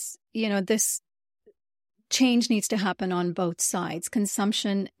this change needs to happen on both sides.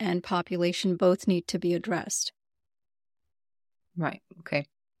 Consumption and population both need to be addressed. Right. Okay.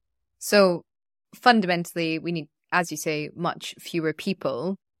 So fundamentally, we need, as you say, much fewer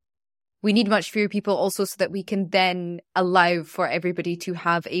people. We need much fewer people also so that we can then allow for everybody to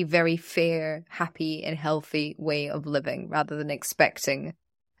have a very fair, happy and healthy way of living rather than expecting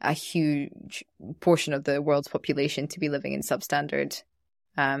a huge portion of the world's population to be living in substandard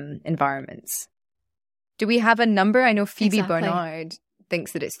environments. Do we have a number? I know Phoebe Bernard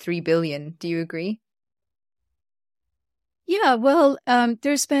thinks that it's 3 billion. Do you agree? Yeah, well,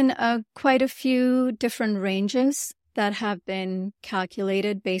 there's been quite a few different ranges that have been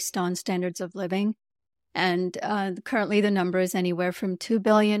calculated based on standards of living. And currently the number is anywhere from 2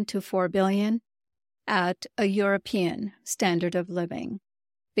 billion to 4 billion at a European standard of living,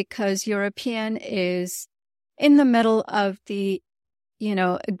 because European is in the middle of the,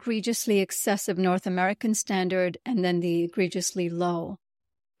 egregiously excessive North American standard and then the egregiously low,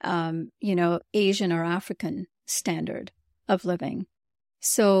 Asian or African standard of living.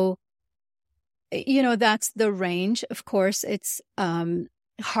 So, that's the range. Of course, it's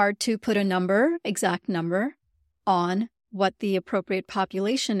hard to put a exact number on what the appropriate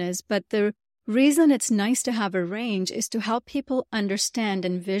population is, but the reason it's nice to have a range is to help people understand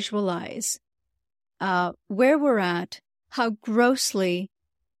and visualize where we're at, how grossly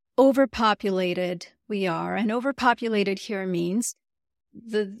overpopulated we are. And overpopulated here means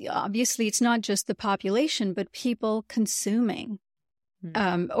obviously it's not just the population, but people consuming.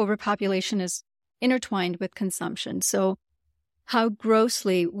 Overpopulation is intertwined with consumption. So how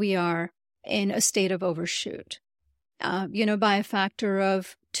grossly we are in a state of overshoot, by a factor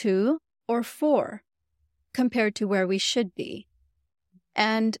of 2 or 4 compared to where we should be.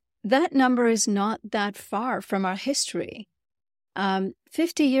 And that number is not that far from our history.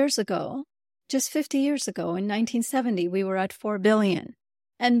 50 years ago, just 50 years ago, in 1970, we were at 4 billion.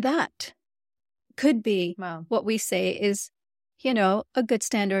 And that could be what we say is, a good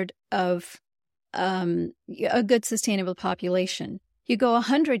standard of a good sustainable population. You go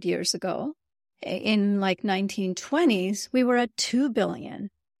 100 years ago, in like 1920s, we were at 2 billion.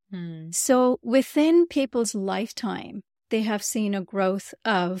 So within people's lifetime, they have seen a growth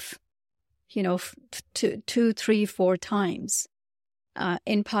of, 2, 3, 4 times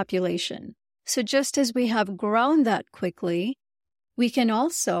in population. So just as we have grown that quickly, we can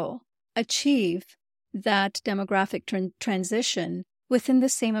also achieve that demographic transition within the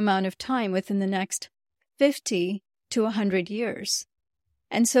same amount of time, within the next 50 to 100 years.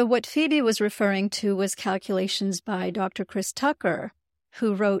 And so what Phoebe was referring to was calculations by Dr. Chris Tucker,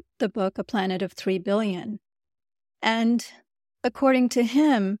 who wrote the book A Planet of 3 Billion. And according to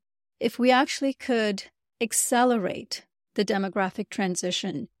him, if we actually could accelerate the demographic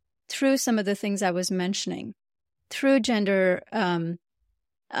transition through some of the things I was mentioning, through gender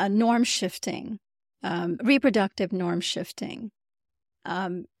norm shifting, reproductive norm shifting,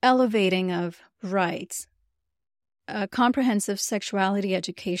 elevating of rights, comprehensive sexuality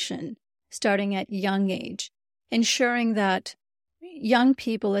education starting at young age, ensuring that young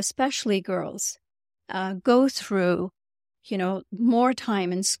people, especially girls, go through, more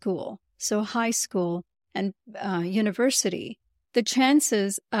time in school, so high school and university, the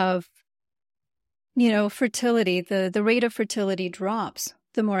chances of, fertility, the rate of fertility drops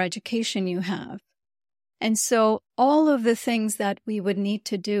the more education you have. And so all of the things that we would need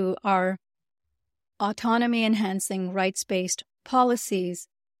to do are autonomy-enhancing, rights-based policies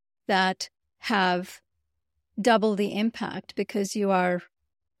that have double the impact, because you are,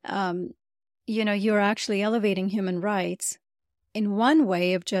 you're actually elevating human rights in one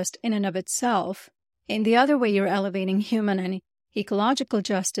way of just in and of itself. In the other way, you're elevating human and ecological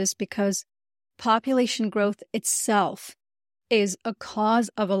justice, because population growth itself is a cause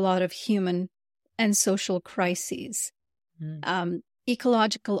of a lot of human and social crises.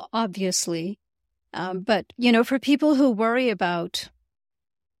 Ecological, obviously, but, for people who worry about,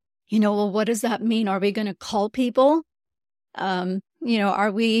 well, what does that mean? Are we going to cull people?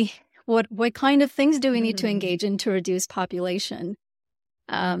 Are we, what kind of things do we need to engage in to reduce population?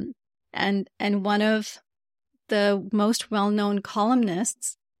 And one of the most well-known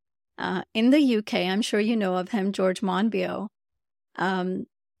columnists in the UK, I'm sure you know of him, George Monbiot,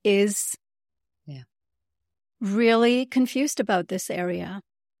 is really confused about this area.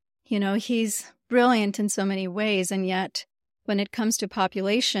 He's brilliant in so many ways, and yet when it comes to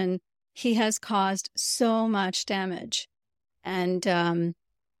population, he has caused so much damage and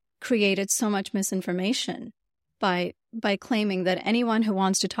created so much misinformation by claiming that anyone who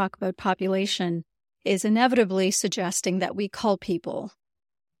wants to talk about population is inevitably suggesting that we cull people.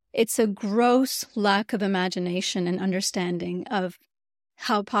 It's a gross lack of imagination and understanding of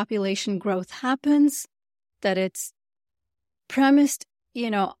how population growth happens, that it's premised,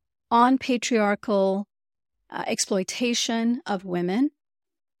 on patriarchal exploitation of women.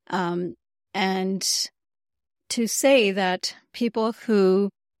 And to say that people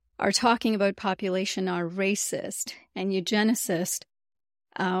who are talking about population are racist and eugenicist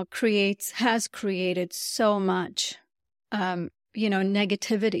has created so much,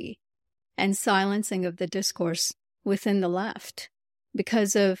 negativity and silencing of the discourse within the left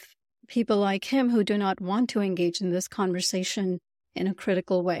because of people like him who do not want to engage in this conversation in a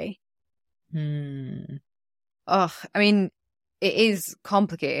critical way. Oh, I mean, it is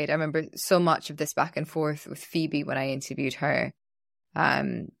complicated. I remember so much of this back and forth with Phoebe when I interviewed her,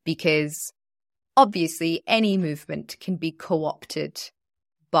 because obviously any movement can be co-opted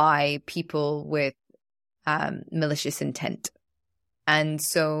by people with malicious intent. And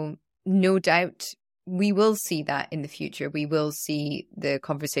so no doubt we will see that in the future. We will see the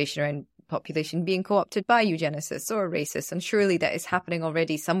conversation around population being co-opted by eugenicists or racists, and surely that is happening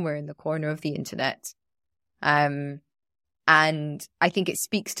already somewhere in the corner of the internet. And I think it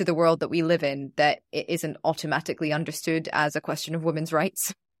speaks to the world that we live in that it isn't automatically understood as a question of women's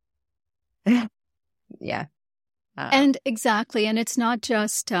rights. Yeah. And exactly. And it's not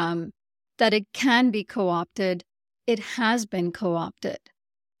just that it can be co-opted. It has been co-opted.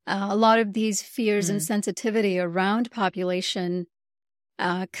 A lot of these fears and sensitivity around population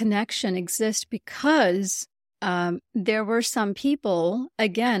connection exist because there were some people,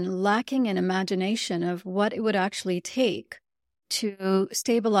 again, lacking in imagination of what it would actually take to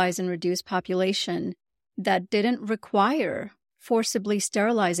stabilize and reduce population that didn't require forcibly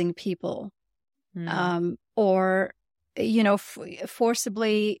sterilizing people or,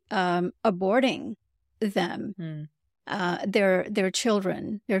 forcibly aborting them, their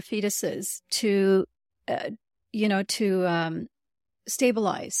children, their fetuses to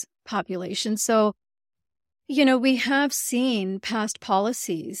stabilize population. So, we have seen past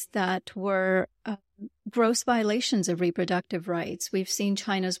policies that were gross violations of reproductive rights. We've seen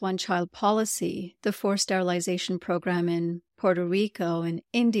China's one-child policy, the forced sterilization program in Puerto Rico and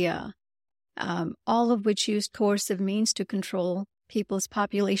India, all of which used coercive means to control people's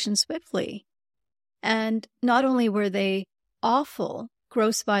population swiftly. And not only were they awful,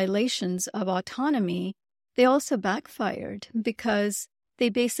 gross violations of autonomy, they also backfired because they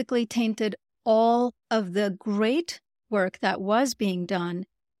basically tainted all of the great work that was being done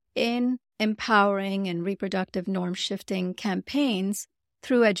in empowering and reproductive norm-shifting campaigns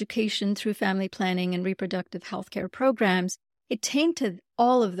through education, through family planning and reproductive healthcare programs. It tainted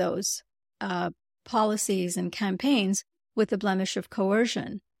all of those policies and campaigns with the blemish of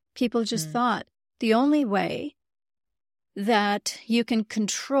coercion. People just thought the only way that you can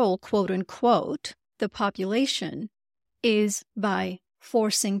control, quote unquote, the population is by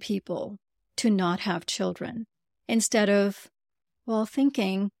forcing people to not have children, instead of,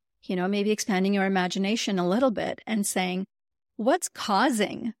 thinking, maybe expanding your imagination a little bit and saying, what's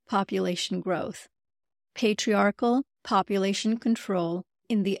causing population growth? Patriarchal population control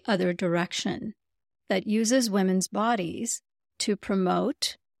in the other direction that uses women's bodies to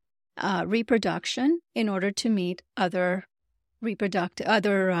promote reproduction in order to meet other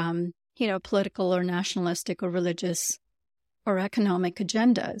political or nationalistic or religious or economic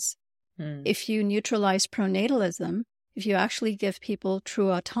agendas. If you neutralize pronatalism, if you actually give people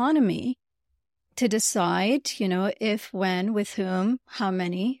true autonomy to decide, if, when, with whom, how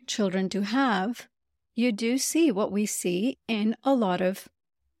many children to have, you do see what we see in a lot of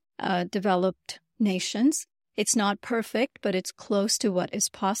developed nations. It's not perfect, but it's close to what is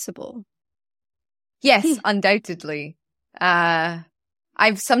possible. Yes, undoubtedly.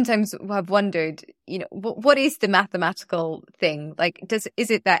 I've sometimes have wondered, what is the mathematical thing? Like,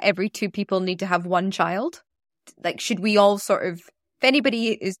 is it that every two people need to have one child? Like, should we all if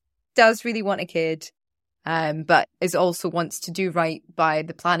anybody does really want a kid, but also wants to do right by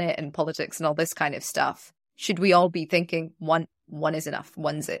the planet and politics and all this kind of stuff, should we all be thinking one is enough,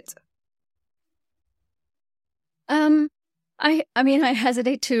 one's it? I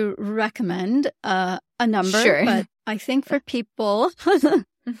hesitate to recommend a number, sure. But I think for people,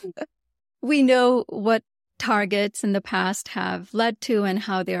 we know what targets in the past have led to and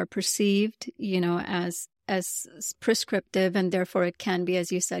how they are perceived, as prescriptive, and therefore it can be,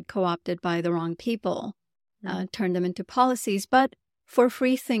 as you said, co-opted by the wrong people, turn them into policies. But for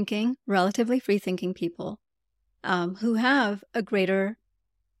relatively free-thinking people who have a greater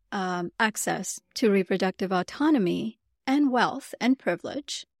access to reproductive autonomy and wealth and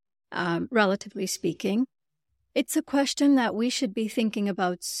privilege, relatively speaking, it's a question that we should be thinking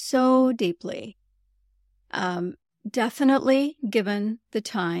about so deeply. Definitely given the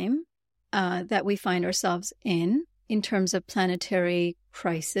time that we find ourselves in terms of planetary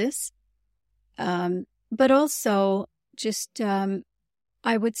crisis, but also just,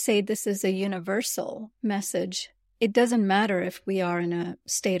 I would say this is a universal message. It doesn't matter if we are in a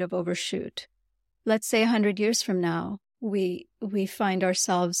state of overshoot. Let's say 100 years from now, we find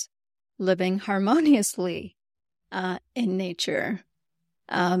ourselves living harmoniously in nature.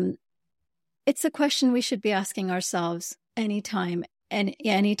 It's a question we should be asking ourselves anytime, in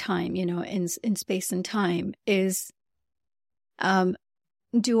space and time is,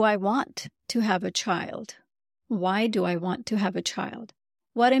 do I want to have a child? Why do I want to have a child?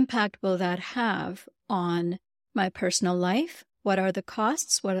 What impact will that have on my personal life? What are the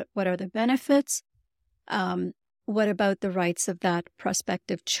costs? What are the benefits? What about the rights of that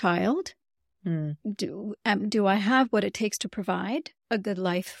prospective child? Do I have what it takes to provide a good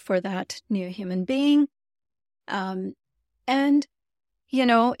life for that new human being? And,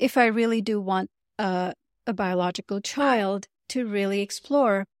 if I really do want a biological child, to really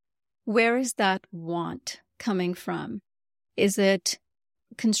explore, where is that want coming from? Is it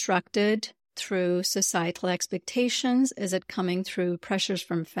constructed through societal expectations? Is it coming through pressures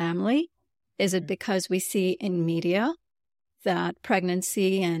from family? Is it because we see in media that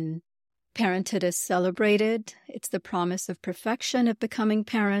pregnancy and parenthood is celebrated? It's the promise of perfection of becoming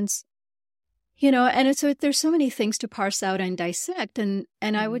parents. And so there's so many things to parse out and dissect. And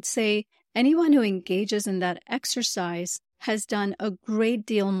I would say anyone who engages in that exercise has done a great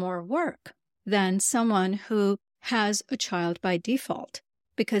deal more work than someone who has a child by default,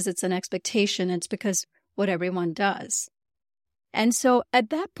 because it's an expectation. It's because what everyone does. And so at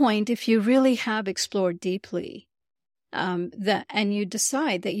that point, if you really have explored deeply and you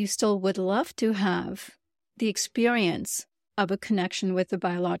decide that you still would love to have the experience of a connection with a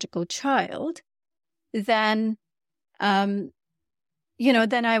biological child, then, then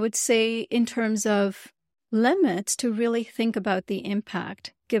I would say in terms of limits to really think about the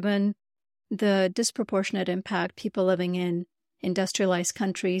impact, given the disproportionate impact people living in industrialized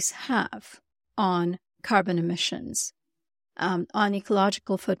countries have on carbon emissions, on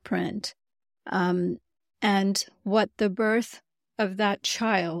ecological footprint, and what the birth of that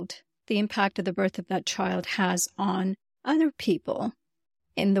child, the impact of the birth of that child has on other people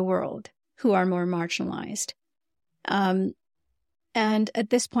in the world who are more marginalized. And at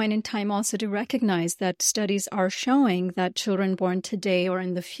this point in time, also to recognize that studies are showing that children born today or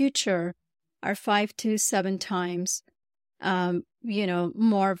in the future are 5 to 7 times,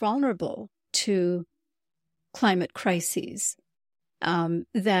 more vulnerable to climate crises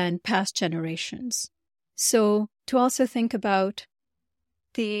than past generations. So to also think about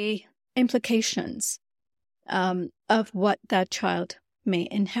the implications of what that child may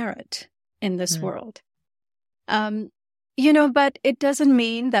inherit in this world. But it doesn't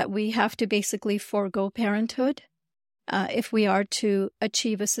mean that we have to basically forego parenthood if we are to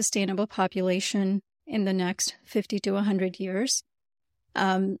achieve a sustainable population in the next 50 to 100 years.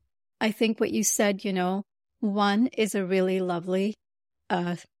 I think what you said, 1 is a really lovely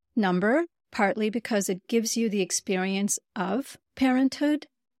number, partly because it gives you the experience of parenthood.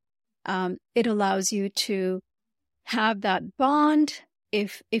 It allows you to have that bond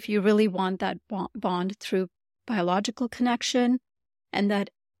if you really want that bond through biological connection, and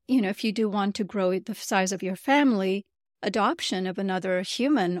that, if you do want to grow the size of your family, adoption of another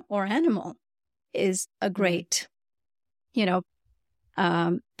human or animal is a great,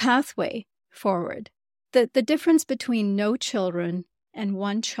 pathway forward. The difference between no children and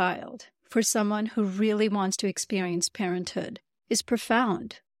 1 child for someone who really wants to experience parenthood is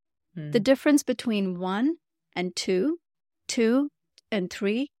profound. The difference between 1 and 2 and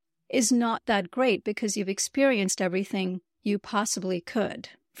 3 is not that great, because you've experienced everything you possibly could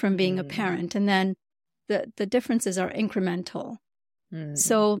from being a parent. And then the differences are incremental.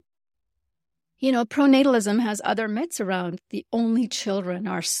 So, pronatalism has other myths around the only children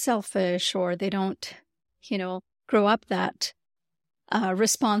are selfish, or they don't, grow up that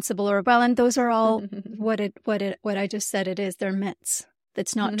responsible or well. And those are all what I just said it is. They're myths.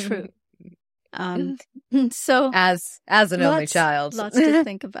 That's not true. So as an only child, lots to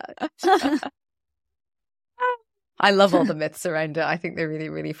think about. I love all the myths around it. I think they're really,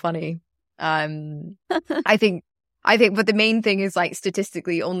 really funny. I think, but the main thing is, like,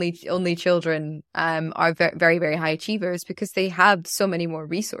 statistically, only children are very, very high achievers, because they have so many more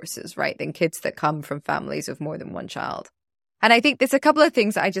resources, right, than kids that come from families of more than 1 child. And I think there's a couple of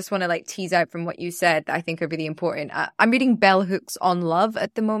things that I just want to tease out from what you said that I think are really important. I'm reading Bell Hooks on love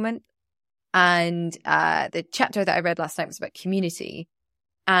at the moment. And the chapter that I read last night was about community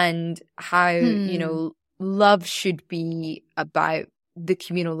and how, love should be about the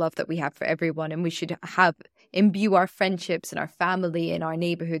communal love that we have for everyone. And we should imbue our friendships and our family and our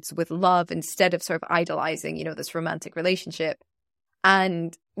neighborhoods with love, instead of sort of idolizing, this romantic relationship.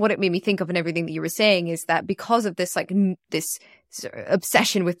 And what it made me think of in everything that you were saying is that because of this, this sort of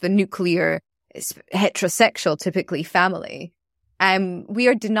obsession with the nuclear, heterosexual, typically family, we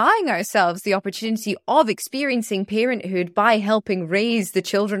are denying ourselves the opportunity of experiencing parenthood by helping raise the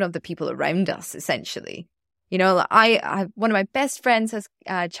children of the people around us, essentially. One of my best friends has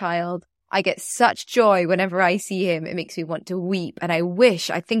a child. I get such joy whenever I see him. It makes me want to weep. And I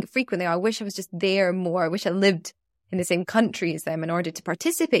think frequently, I wish I was just there more. I wish I lived in the same country as them in order to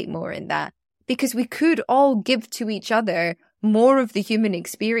participate more in that, because we could all give to each other more of the human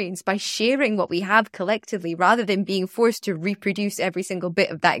experience by sharing what we have collectively, rather than being forced to reproduce every single bit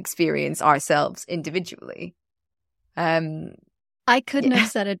of that experience ourselves individually. I couldn't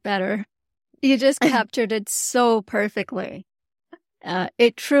have said it better. You just captured it so perfectly.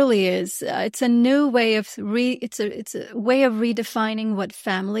 It truly is. It's a new way of it's a way of redefining what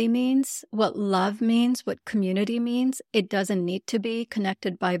family means, what love means, what community means. It doesn't need to be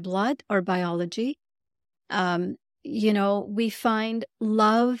connected by blood or biology. We find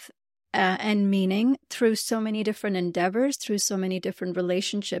love and meaning through so many different endeavors, through so many different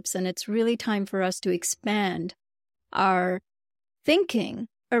relationships. And it's really time for us to expand our thinking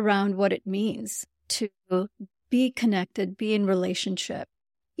around what it means to be connected, be in relationship.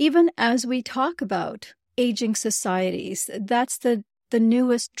 Even as we talk about aging societies, that's the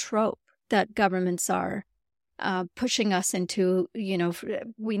newest trope that governments are pushing us into.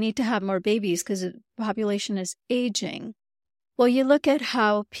 We need to have more babies because the population is aging. Well, you look at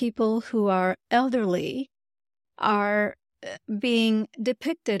how people who are elderly are being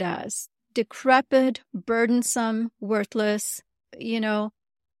depicted as decrepit, burdensome, worthless. They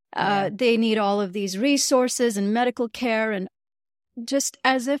need all of these resources and medical care, and just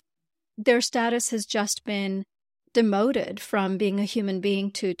as if their status has just been demoted from being a human being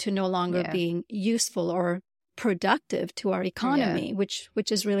to no longer being useful or productive to our economy, which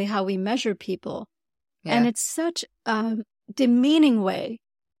is really how we measure people. And it's such a demeaning way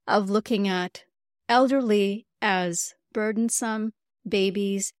of looking at elderly as burdensome,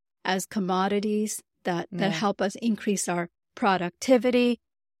 babies as commodities that help us increase our productivity.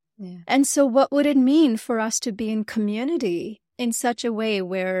 And so what would it mean for us to be in community in such a way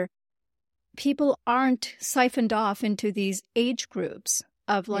where people aren't siphoned off into these age groups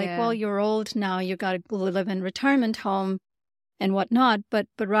of well, you're old now, you got to live in retirement home and whatnot, but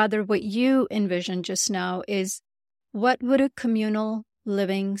rather what you envisioned just now is, what would a communal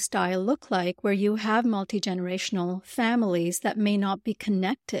living style look like where you have multi-generational families that may not be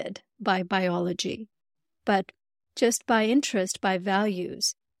connected by biology, but just by interest, by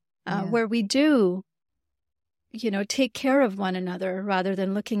values, where we do, take care of one another rather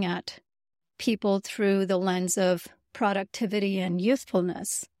than looking at people through the lens of productivity and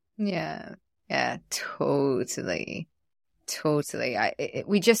youthfulness. Yeah, totally.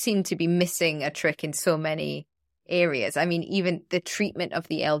 We just seem to be missing a trick in so many areas. I mean, even the treatment of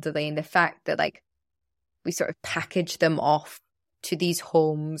the elderly and the fact that we sort of package them off to these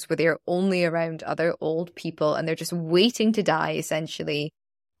homes where they're only around other old people and they're just waiting to die, essentially.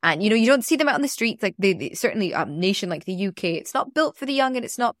 And, you don't see them out on the streets. They certainly a nation like the UK, it's not built for the young and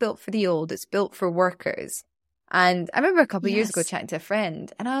it's not built for the old. It's built for workers. And I remember a couple of years ago chatting to a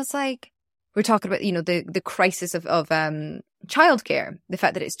friend, and I was like, we're talking about, the crisis of childcare, the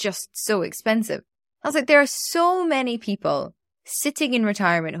fact that it's just so expensive. I was like, there are so many people sitting in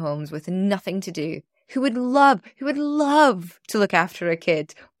retirement homes with nothing to do who would love to look after a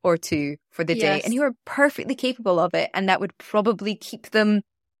kid or two for the day, and who are perfectly capable of it. And that would probably keep them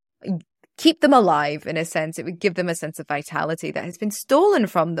alive in a sense. It would give them a sense of vitality that has been stolen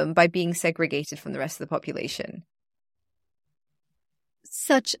from them by being segregated from the rest of the population.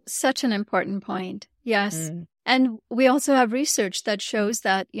 Such an important point. Yes. And we also have research that shows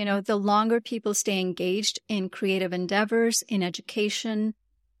that, the longer people stay engaged in creative endeavors, in education,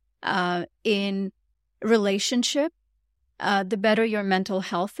 in relationship, the better your mental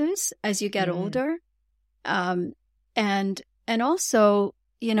health is as you get older. And also,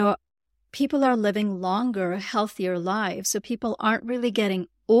 people are living longer, healthier lives. So people aren't really getting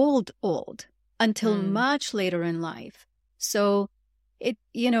old until much later in life. So it,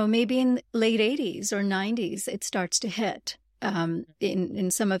 maybe in late 80s or 90s, it starts to hit. In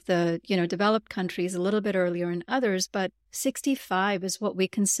some of the, developed countries, a little bit earlier in others, but 65 is what we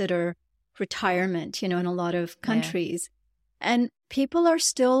consider retirement, in a lot of countries. And people are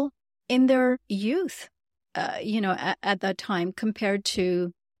still in their youth, at that time compared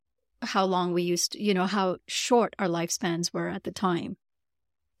to how long we used to, how short our lifespans were at the time.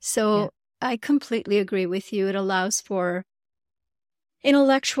 So I completely agree with you. It allows for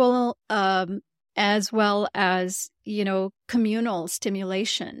intellectual as well as, communal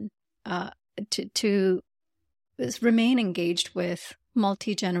stimulation to remain engaged with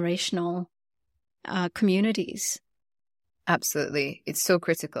multi-generational communities. Absolutely. It's so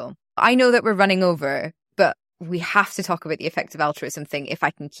critical. I know that we're running over, but we have to talk about the effective altruism thing if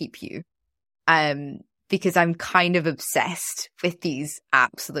I can keep you. Because I'm kind of obsessed with these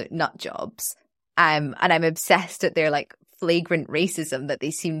absolute nut jobs. And I'm obsessed at their flagrant racism that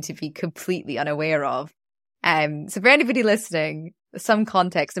they seem to be completely unaware of. So for anybody listening, some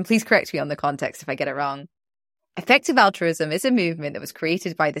context, and please correct me on the context if I get it wrong. Effective altruism is a movement that was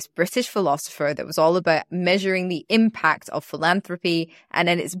created by this British philosopher that was all about measuring the impact of philanthropy. And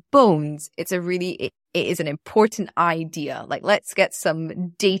in its bones, it is an important idea. Let's get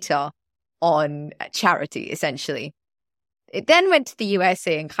some data on charity, essentially. It then went to the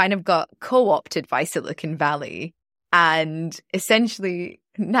USA and kind of got co-opted by Silicon Valley. And essentially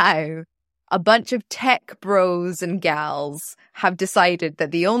now a bunch of tech bros and gals have decided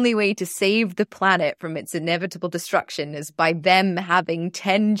that the only way to save the planet from its inevitable destruction is by them having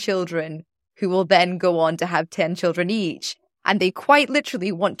 10 children who will then go on to have 10 children each. And they quite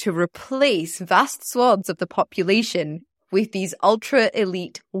literally want to replace vast swaths of the population with these ultra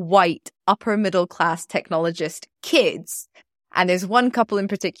elite white upper middle class technologist kids. And there's one couple in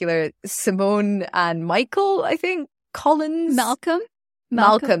particular, Simone and Michael, I think, Collins. Malcolm.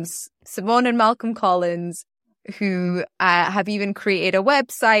 Simone and Malcolm Collins, who have even created a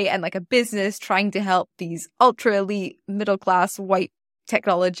website and like a business trying to help these ultra elite middle class white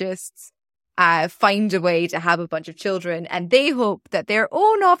technologists find a way to have a bunch of children. And they hope that their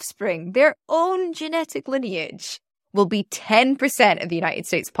own offspring, their own genetic lineage, will be 10% of the United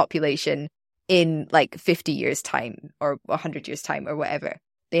States population in like 50 years time or 100 years time or whatever.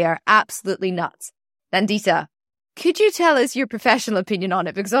 They are absolutely nuts. Nandita, could you tell us your professional opinion on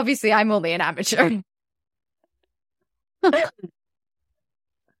it? Because obviously I'm only an amateur.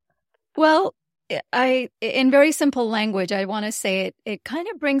 Well, in very simple language, I want to say it kind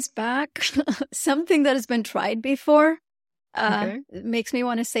of brings back something that has been tried before. It makes me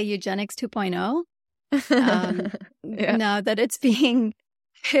want to say eugenics 2.0. Yeah. Now that it's being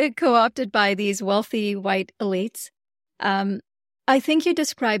co-opted by these wealthy white elites. I think you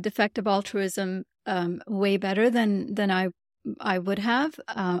described effective altruism way better than I would have.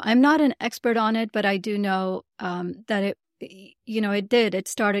 I'm not an expert on it, but I do know that it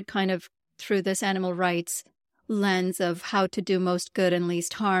started kind of through this animal rights lens of how to do most good and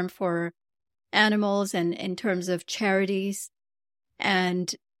least harm for animals and in terms of charities.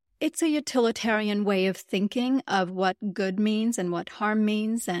 And it's a utilitarian way of thinking of what good means and what harm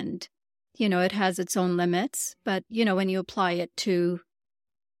means. And, it has its own limits. But, when you apply it to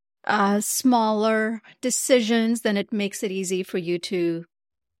smaller decisions, then it makes it easy for you to,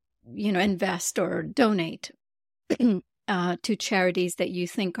 invest or donate to charities that you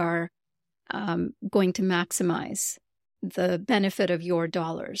think are going to maximize the benefit of your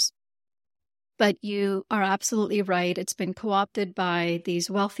dollars. But you are absolutely right. It's been co-opted by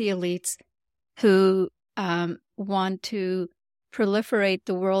these wealthy elites who want to proliferate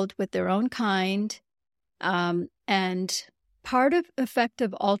the world with their own kind. And part of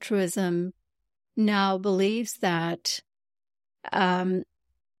effective altruism now believes that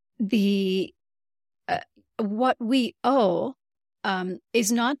what we owe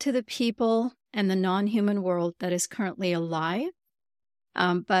is not to the people and the non-human world that is currently alive,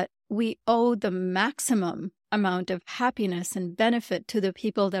 but we owe the maximum amount of happiness and benefit to the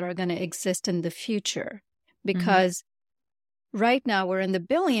people that are going to exist in the future. Because right now we're in the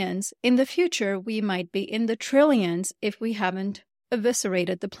billions. In the future, we might be in the trillions if we haven't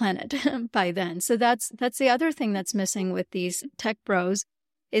eviscerated the planet by then. So that's the other thing that's missing with these tech bros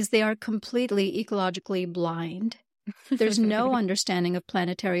is they are completely ecologically blind. There's no understanding of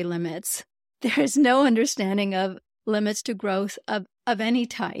planetary limits. There's no understanding of limits to growth of any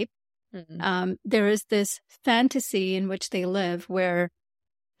type. There is this fantasy in which they live where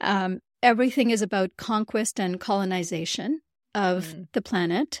everything is about conquest and colonization of the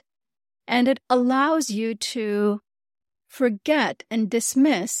planet. And it allows you to forget and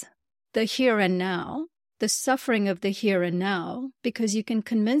dismiss the here and now, the suffering of the here and now, because you can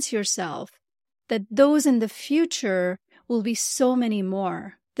convince yourself that those in the future will be so many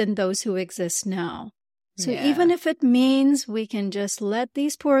more than those who exist now. So even if it means we can just let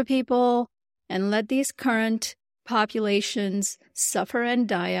these poor people and let these current populations suffer and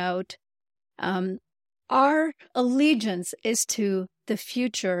die out, our allegiance is to the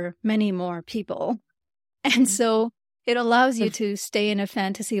future many more people. And so it allows you to stay in a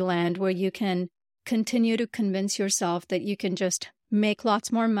fantasy land where you can continue to convince yourself that you can just make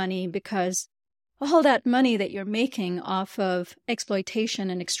lots more money because all that money that you're making off of exploitation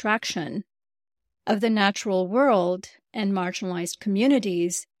and extraction of the natural world and marginalized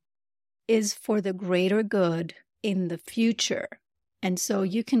communities is for the greater good in the future. And so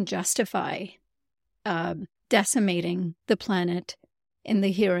you can justify decimating the planet in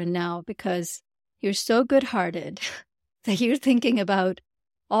the here and now because you're so good-hearted that you're thinking about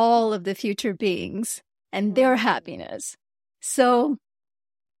all of the future beings and their happiness. So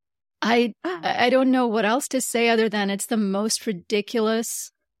I don't know what else to say other than it's the most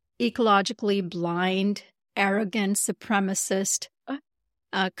ridiculous, ecologically blind, arrogant, supremacist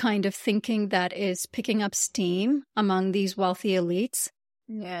kind of thinking that is picking up steam among these wealthy elites.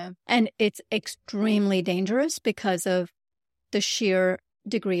 Yeah. And it's extremely dangerous because of the sheer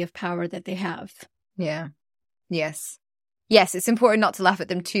degree of power that they have. Yeah. Yes. Yes, it's important not to laugh at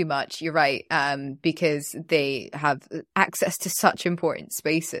them too much. You're right, because they have access to such important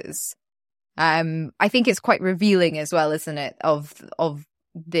spaces. I think it's quite revealing as well, isn't it, of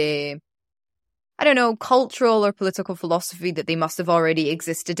the, I don't know, cultural or political philosophy that they must have already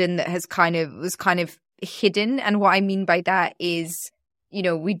existed in that was kind of hidden. And what I mean by that is,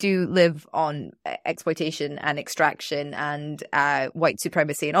 we do live on exploitation and extraction and white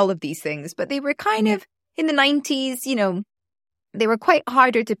supremacy and all of these things, but they were kind of in the 90s, they were quite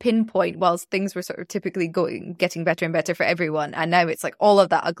harder to pinpoint whilst things were sort of typically getting better and better for everyone. And now it's like all of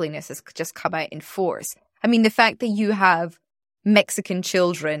that ugliness has just come out in force. I mean, the fact that you have Mexican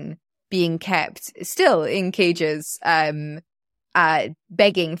children being kept still in cages, begging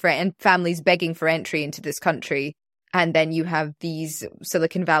for, and families begging for entry into this country. And then you have these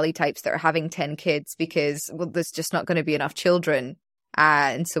Silicon Valley types that are having 10 kids because, well, there's just not going to be enough children.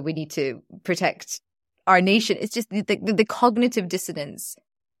 And so we need to protect our nation. It's just the cognitive dissonance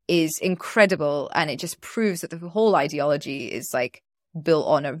is incredible. And it just proves that the whole ideology is like built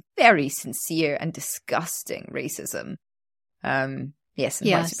on a very sincere and disgusting racism. Yes, and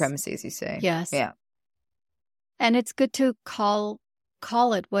white supremacy, as you say. Yes. Yeah. And it's good to call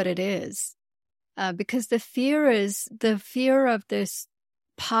it what it is. Because the fear of this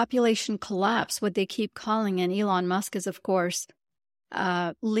population collapse, what they keep calling, and Elon Musk is, of course,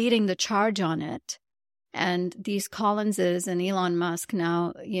 leading the charge on it. And these Collinses and Elon Musk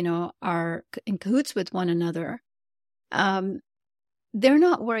now, are in cahoots with one another. They're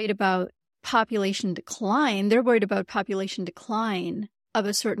not worried about population decline. They're worried about population decline of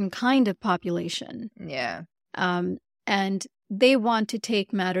a certain kind of population. Yeah. And they want to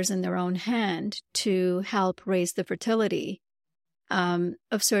take matters in their own hand to help raise the fertility of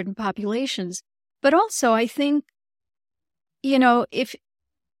certain populations. But also, I think, if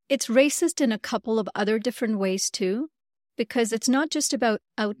it's racist in a couple of other different ways too, because it's not just about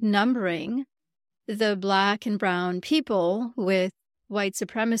outnumbering the Black and brown people with white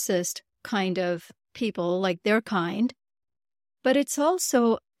supremacist kind of people, like their kind, but it's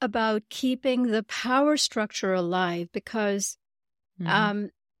also about keeping the power structure alive, because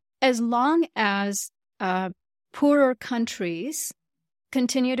as long as poorer countries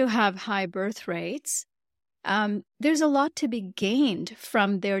continue to have high birth rates, there's a lot to be gained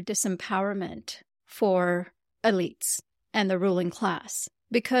from their disempowerment for elites and the ruling class,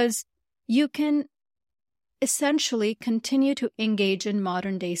 because you can essentially continue to engage in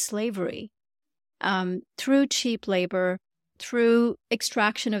modern-day slavery through cheap labor, through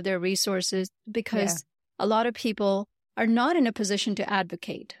extraction of their resources, because a lot of people are not in a position to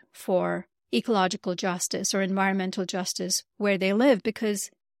advocate for ecological justice or environmental justice where they live, because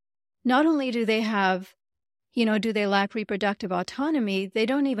not only do they have, do they lack reproductive autonomy, they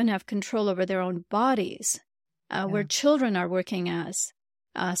don't even have control over their own bodies, where children are working as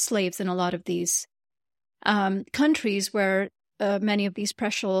slaves in a lot of these countries where many of these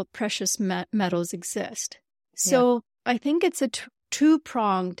precious metals exist. So I think it's a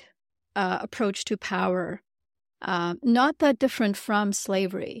two-pronged approach to power, not that different from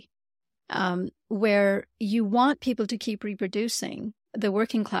slavery, where you want people to keep reproducing, the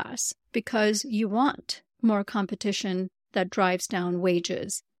working class, because you want more competition that drives down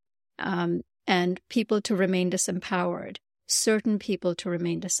wages, and people to remain disempowered, certain people to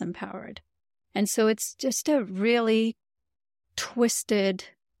remain disempowered. And so it's just a really twisted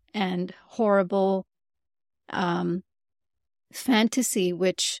and horrible fantasy,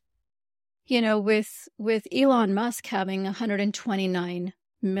 which, with Elon Musk having 129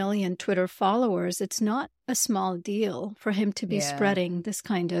 million Twitter followers, it's not a small deal for him to be spreading this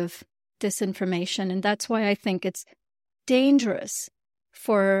kind of disinformation. And that's why I think it's dangerous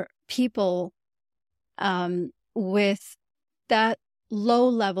for people with that low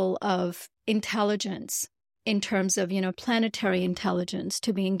level of intelligence in terms of, planetary intelligence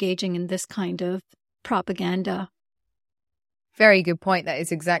to be engaging in this kind of propaganda. Very good point. That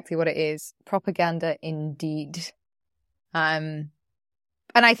is exactly what it is. Propaganda indeed. And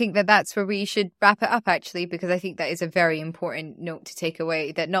I think that that's where we should wrap it up, actually, because I think that is a very important note to take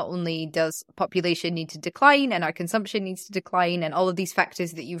away, that not only does population need to decline and our consumption needs to decline and all of these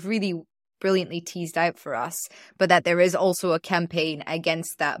factors that you've really brilliantly teased out for us, but that there is also a campaign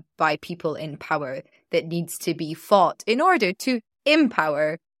against that by people in power that needs to be fought in order to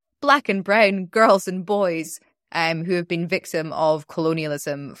empower Black and brown girls and boys who have been victim of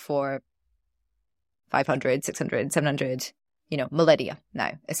colonialism for 500, 600, 700, millennia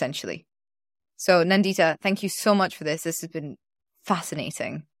now, essentially. So, Nandita, thank you so much for this. This has been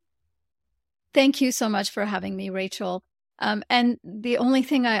fascinating. Thank you so much for having me, Rachel. And the only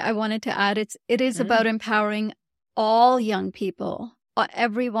thing I wanted to add, it is about empowering all young people,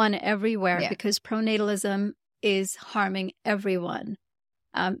 everyone, everywhere, because pronatalism is harming everyone.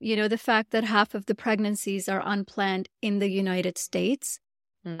 The fact that half of the pregnancies are unplanned in the United States,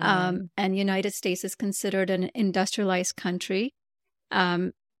 and United States is considered an industrialized country.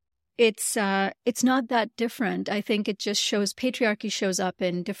 It's not that different. I think it just shows patriarchy shows up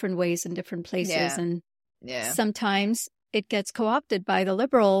in different ways in different places. And sometimes it gets co-opted by the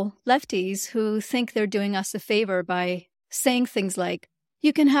liberal lefties who think they're doing us a favor by saying things like,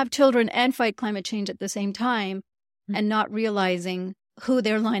 you can have children and fight climate change at the same time, and not realizing who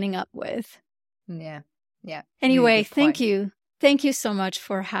they're lining up with. Yeah. Anyway, Really thank you. Thank you so much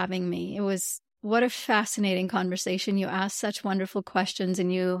for having me. What a fascinating conversation. You asked such wonderful questions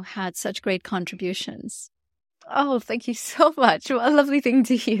and you had such great contributions. Oh, thank you so much. What a lovely thing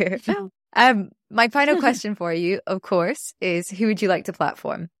to hear. My final question for you, of course, is who would you like to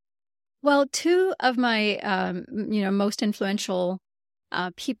platform? Well, two of my, most influential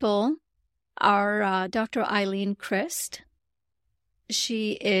people are Dr. Eileen Christ.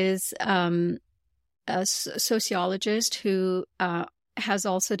 She is a sociologist who has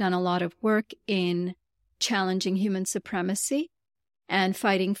also done a lot of work in challenging human supremacy and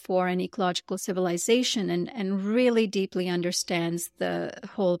fighting for an ecological civilization, and really deeply understands the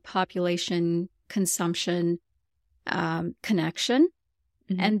whole population consumption connection.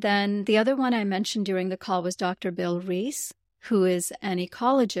 And then the other one I mentioned during the call was Dr. Bill Rees, who is an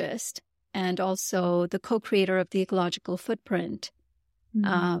ecologist and also the co-creator of the Ecological Footprint.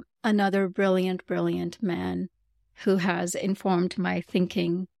 Another brilliant man who has informed my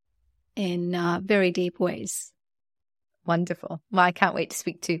thinking in very deep ways. Wonderful. Well, I can't wait to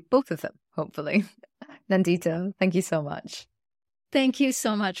speak to both of them, hopefully. Nandita, thank you so much. Thank you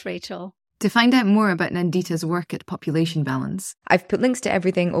so much, Rachel. To find out more about Nandita's work at Population Balance, I've put links to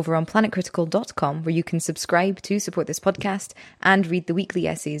everything over on planetcritical.com, where you can subscribe to support this podcast and read the weekly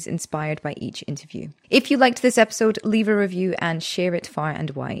essays inspired by each interview. If you liked this episode, leave a review and share it far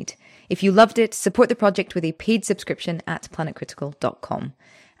and wide. If you loved it, support the project with a paid subscription at planetcritical.com.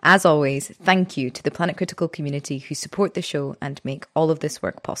 As always, thank you to the Planet Critical community who support the show and make all of this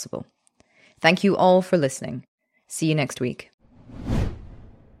work possible. Thank you all for listening. See you next week.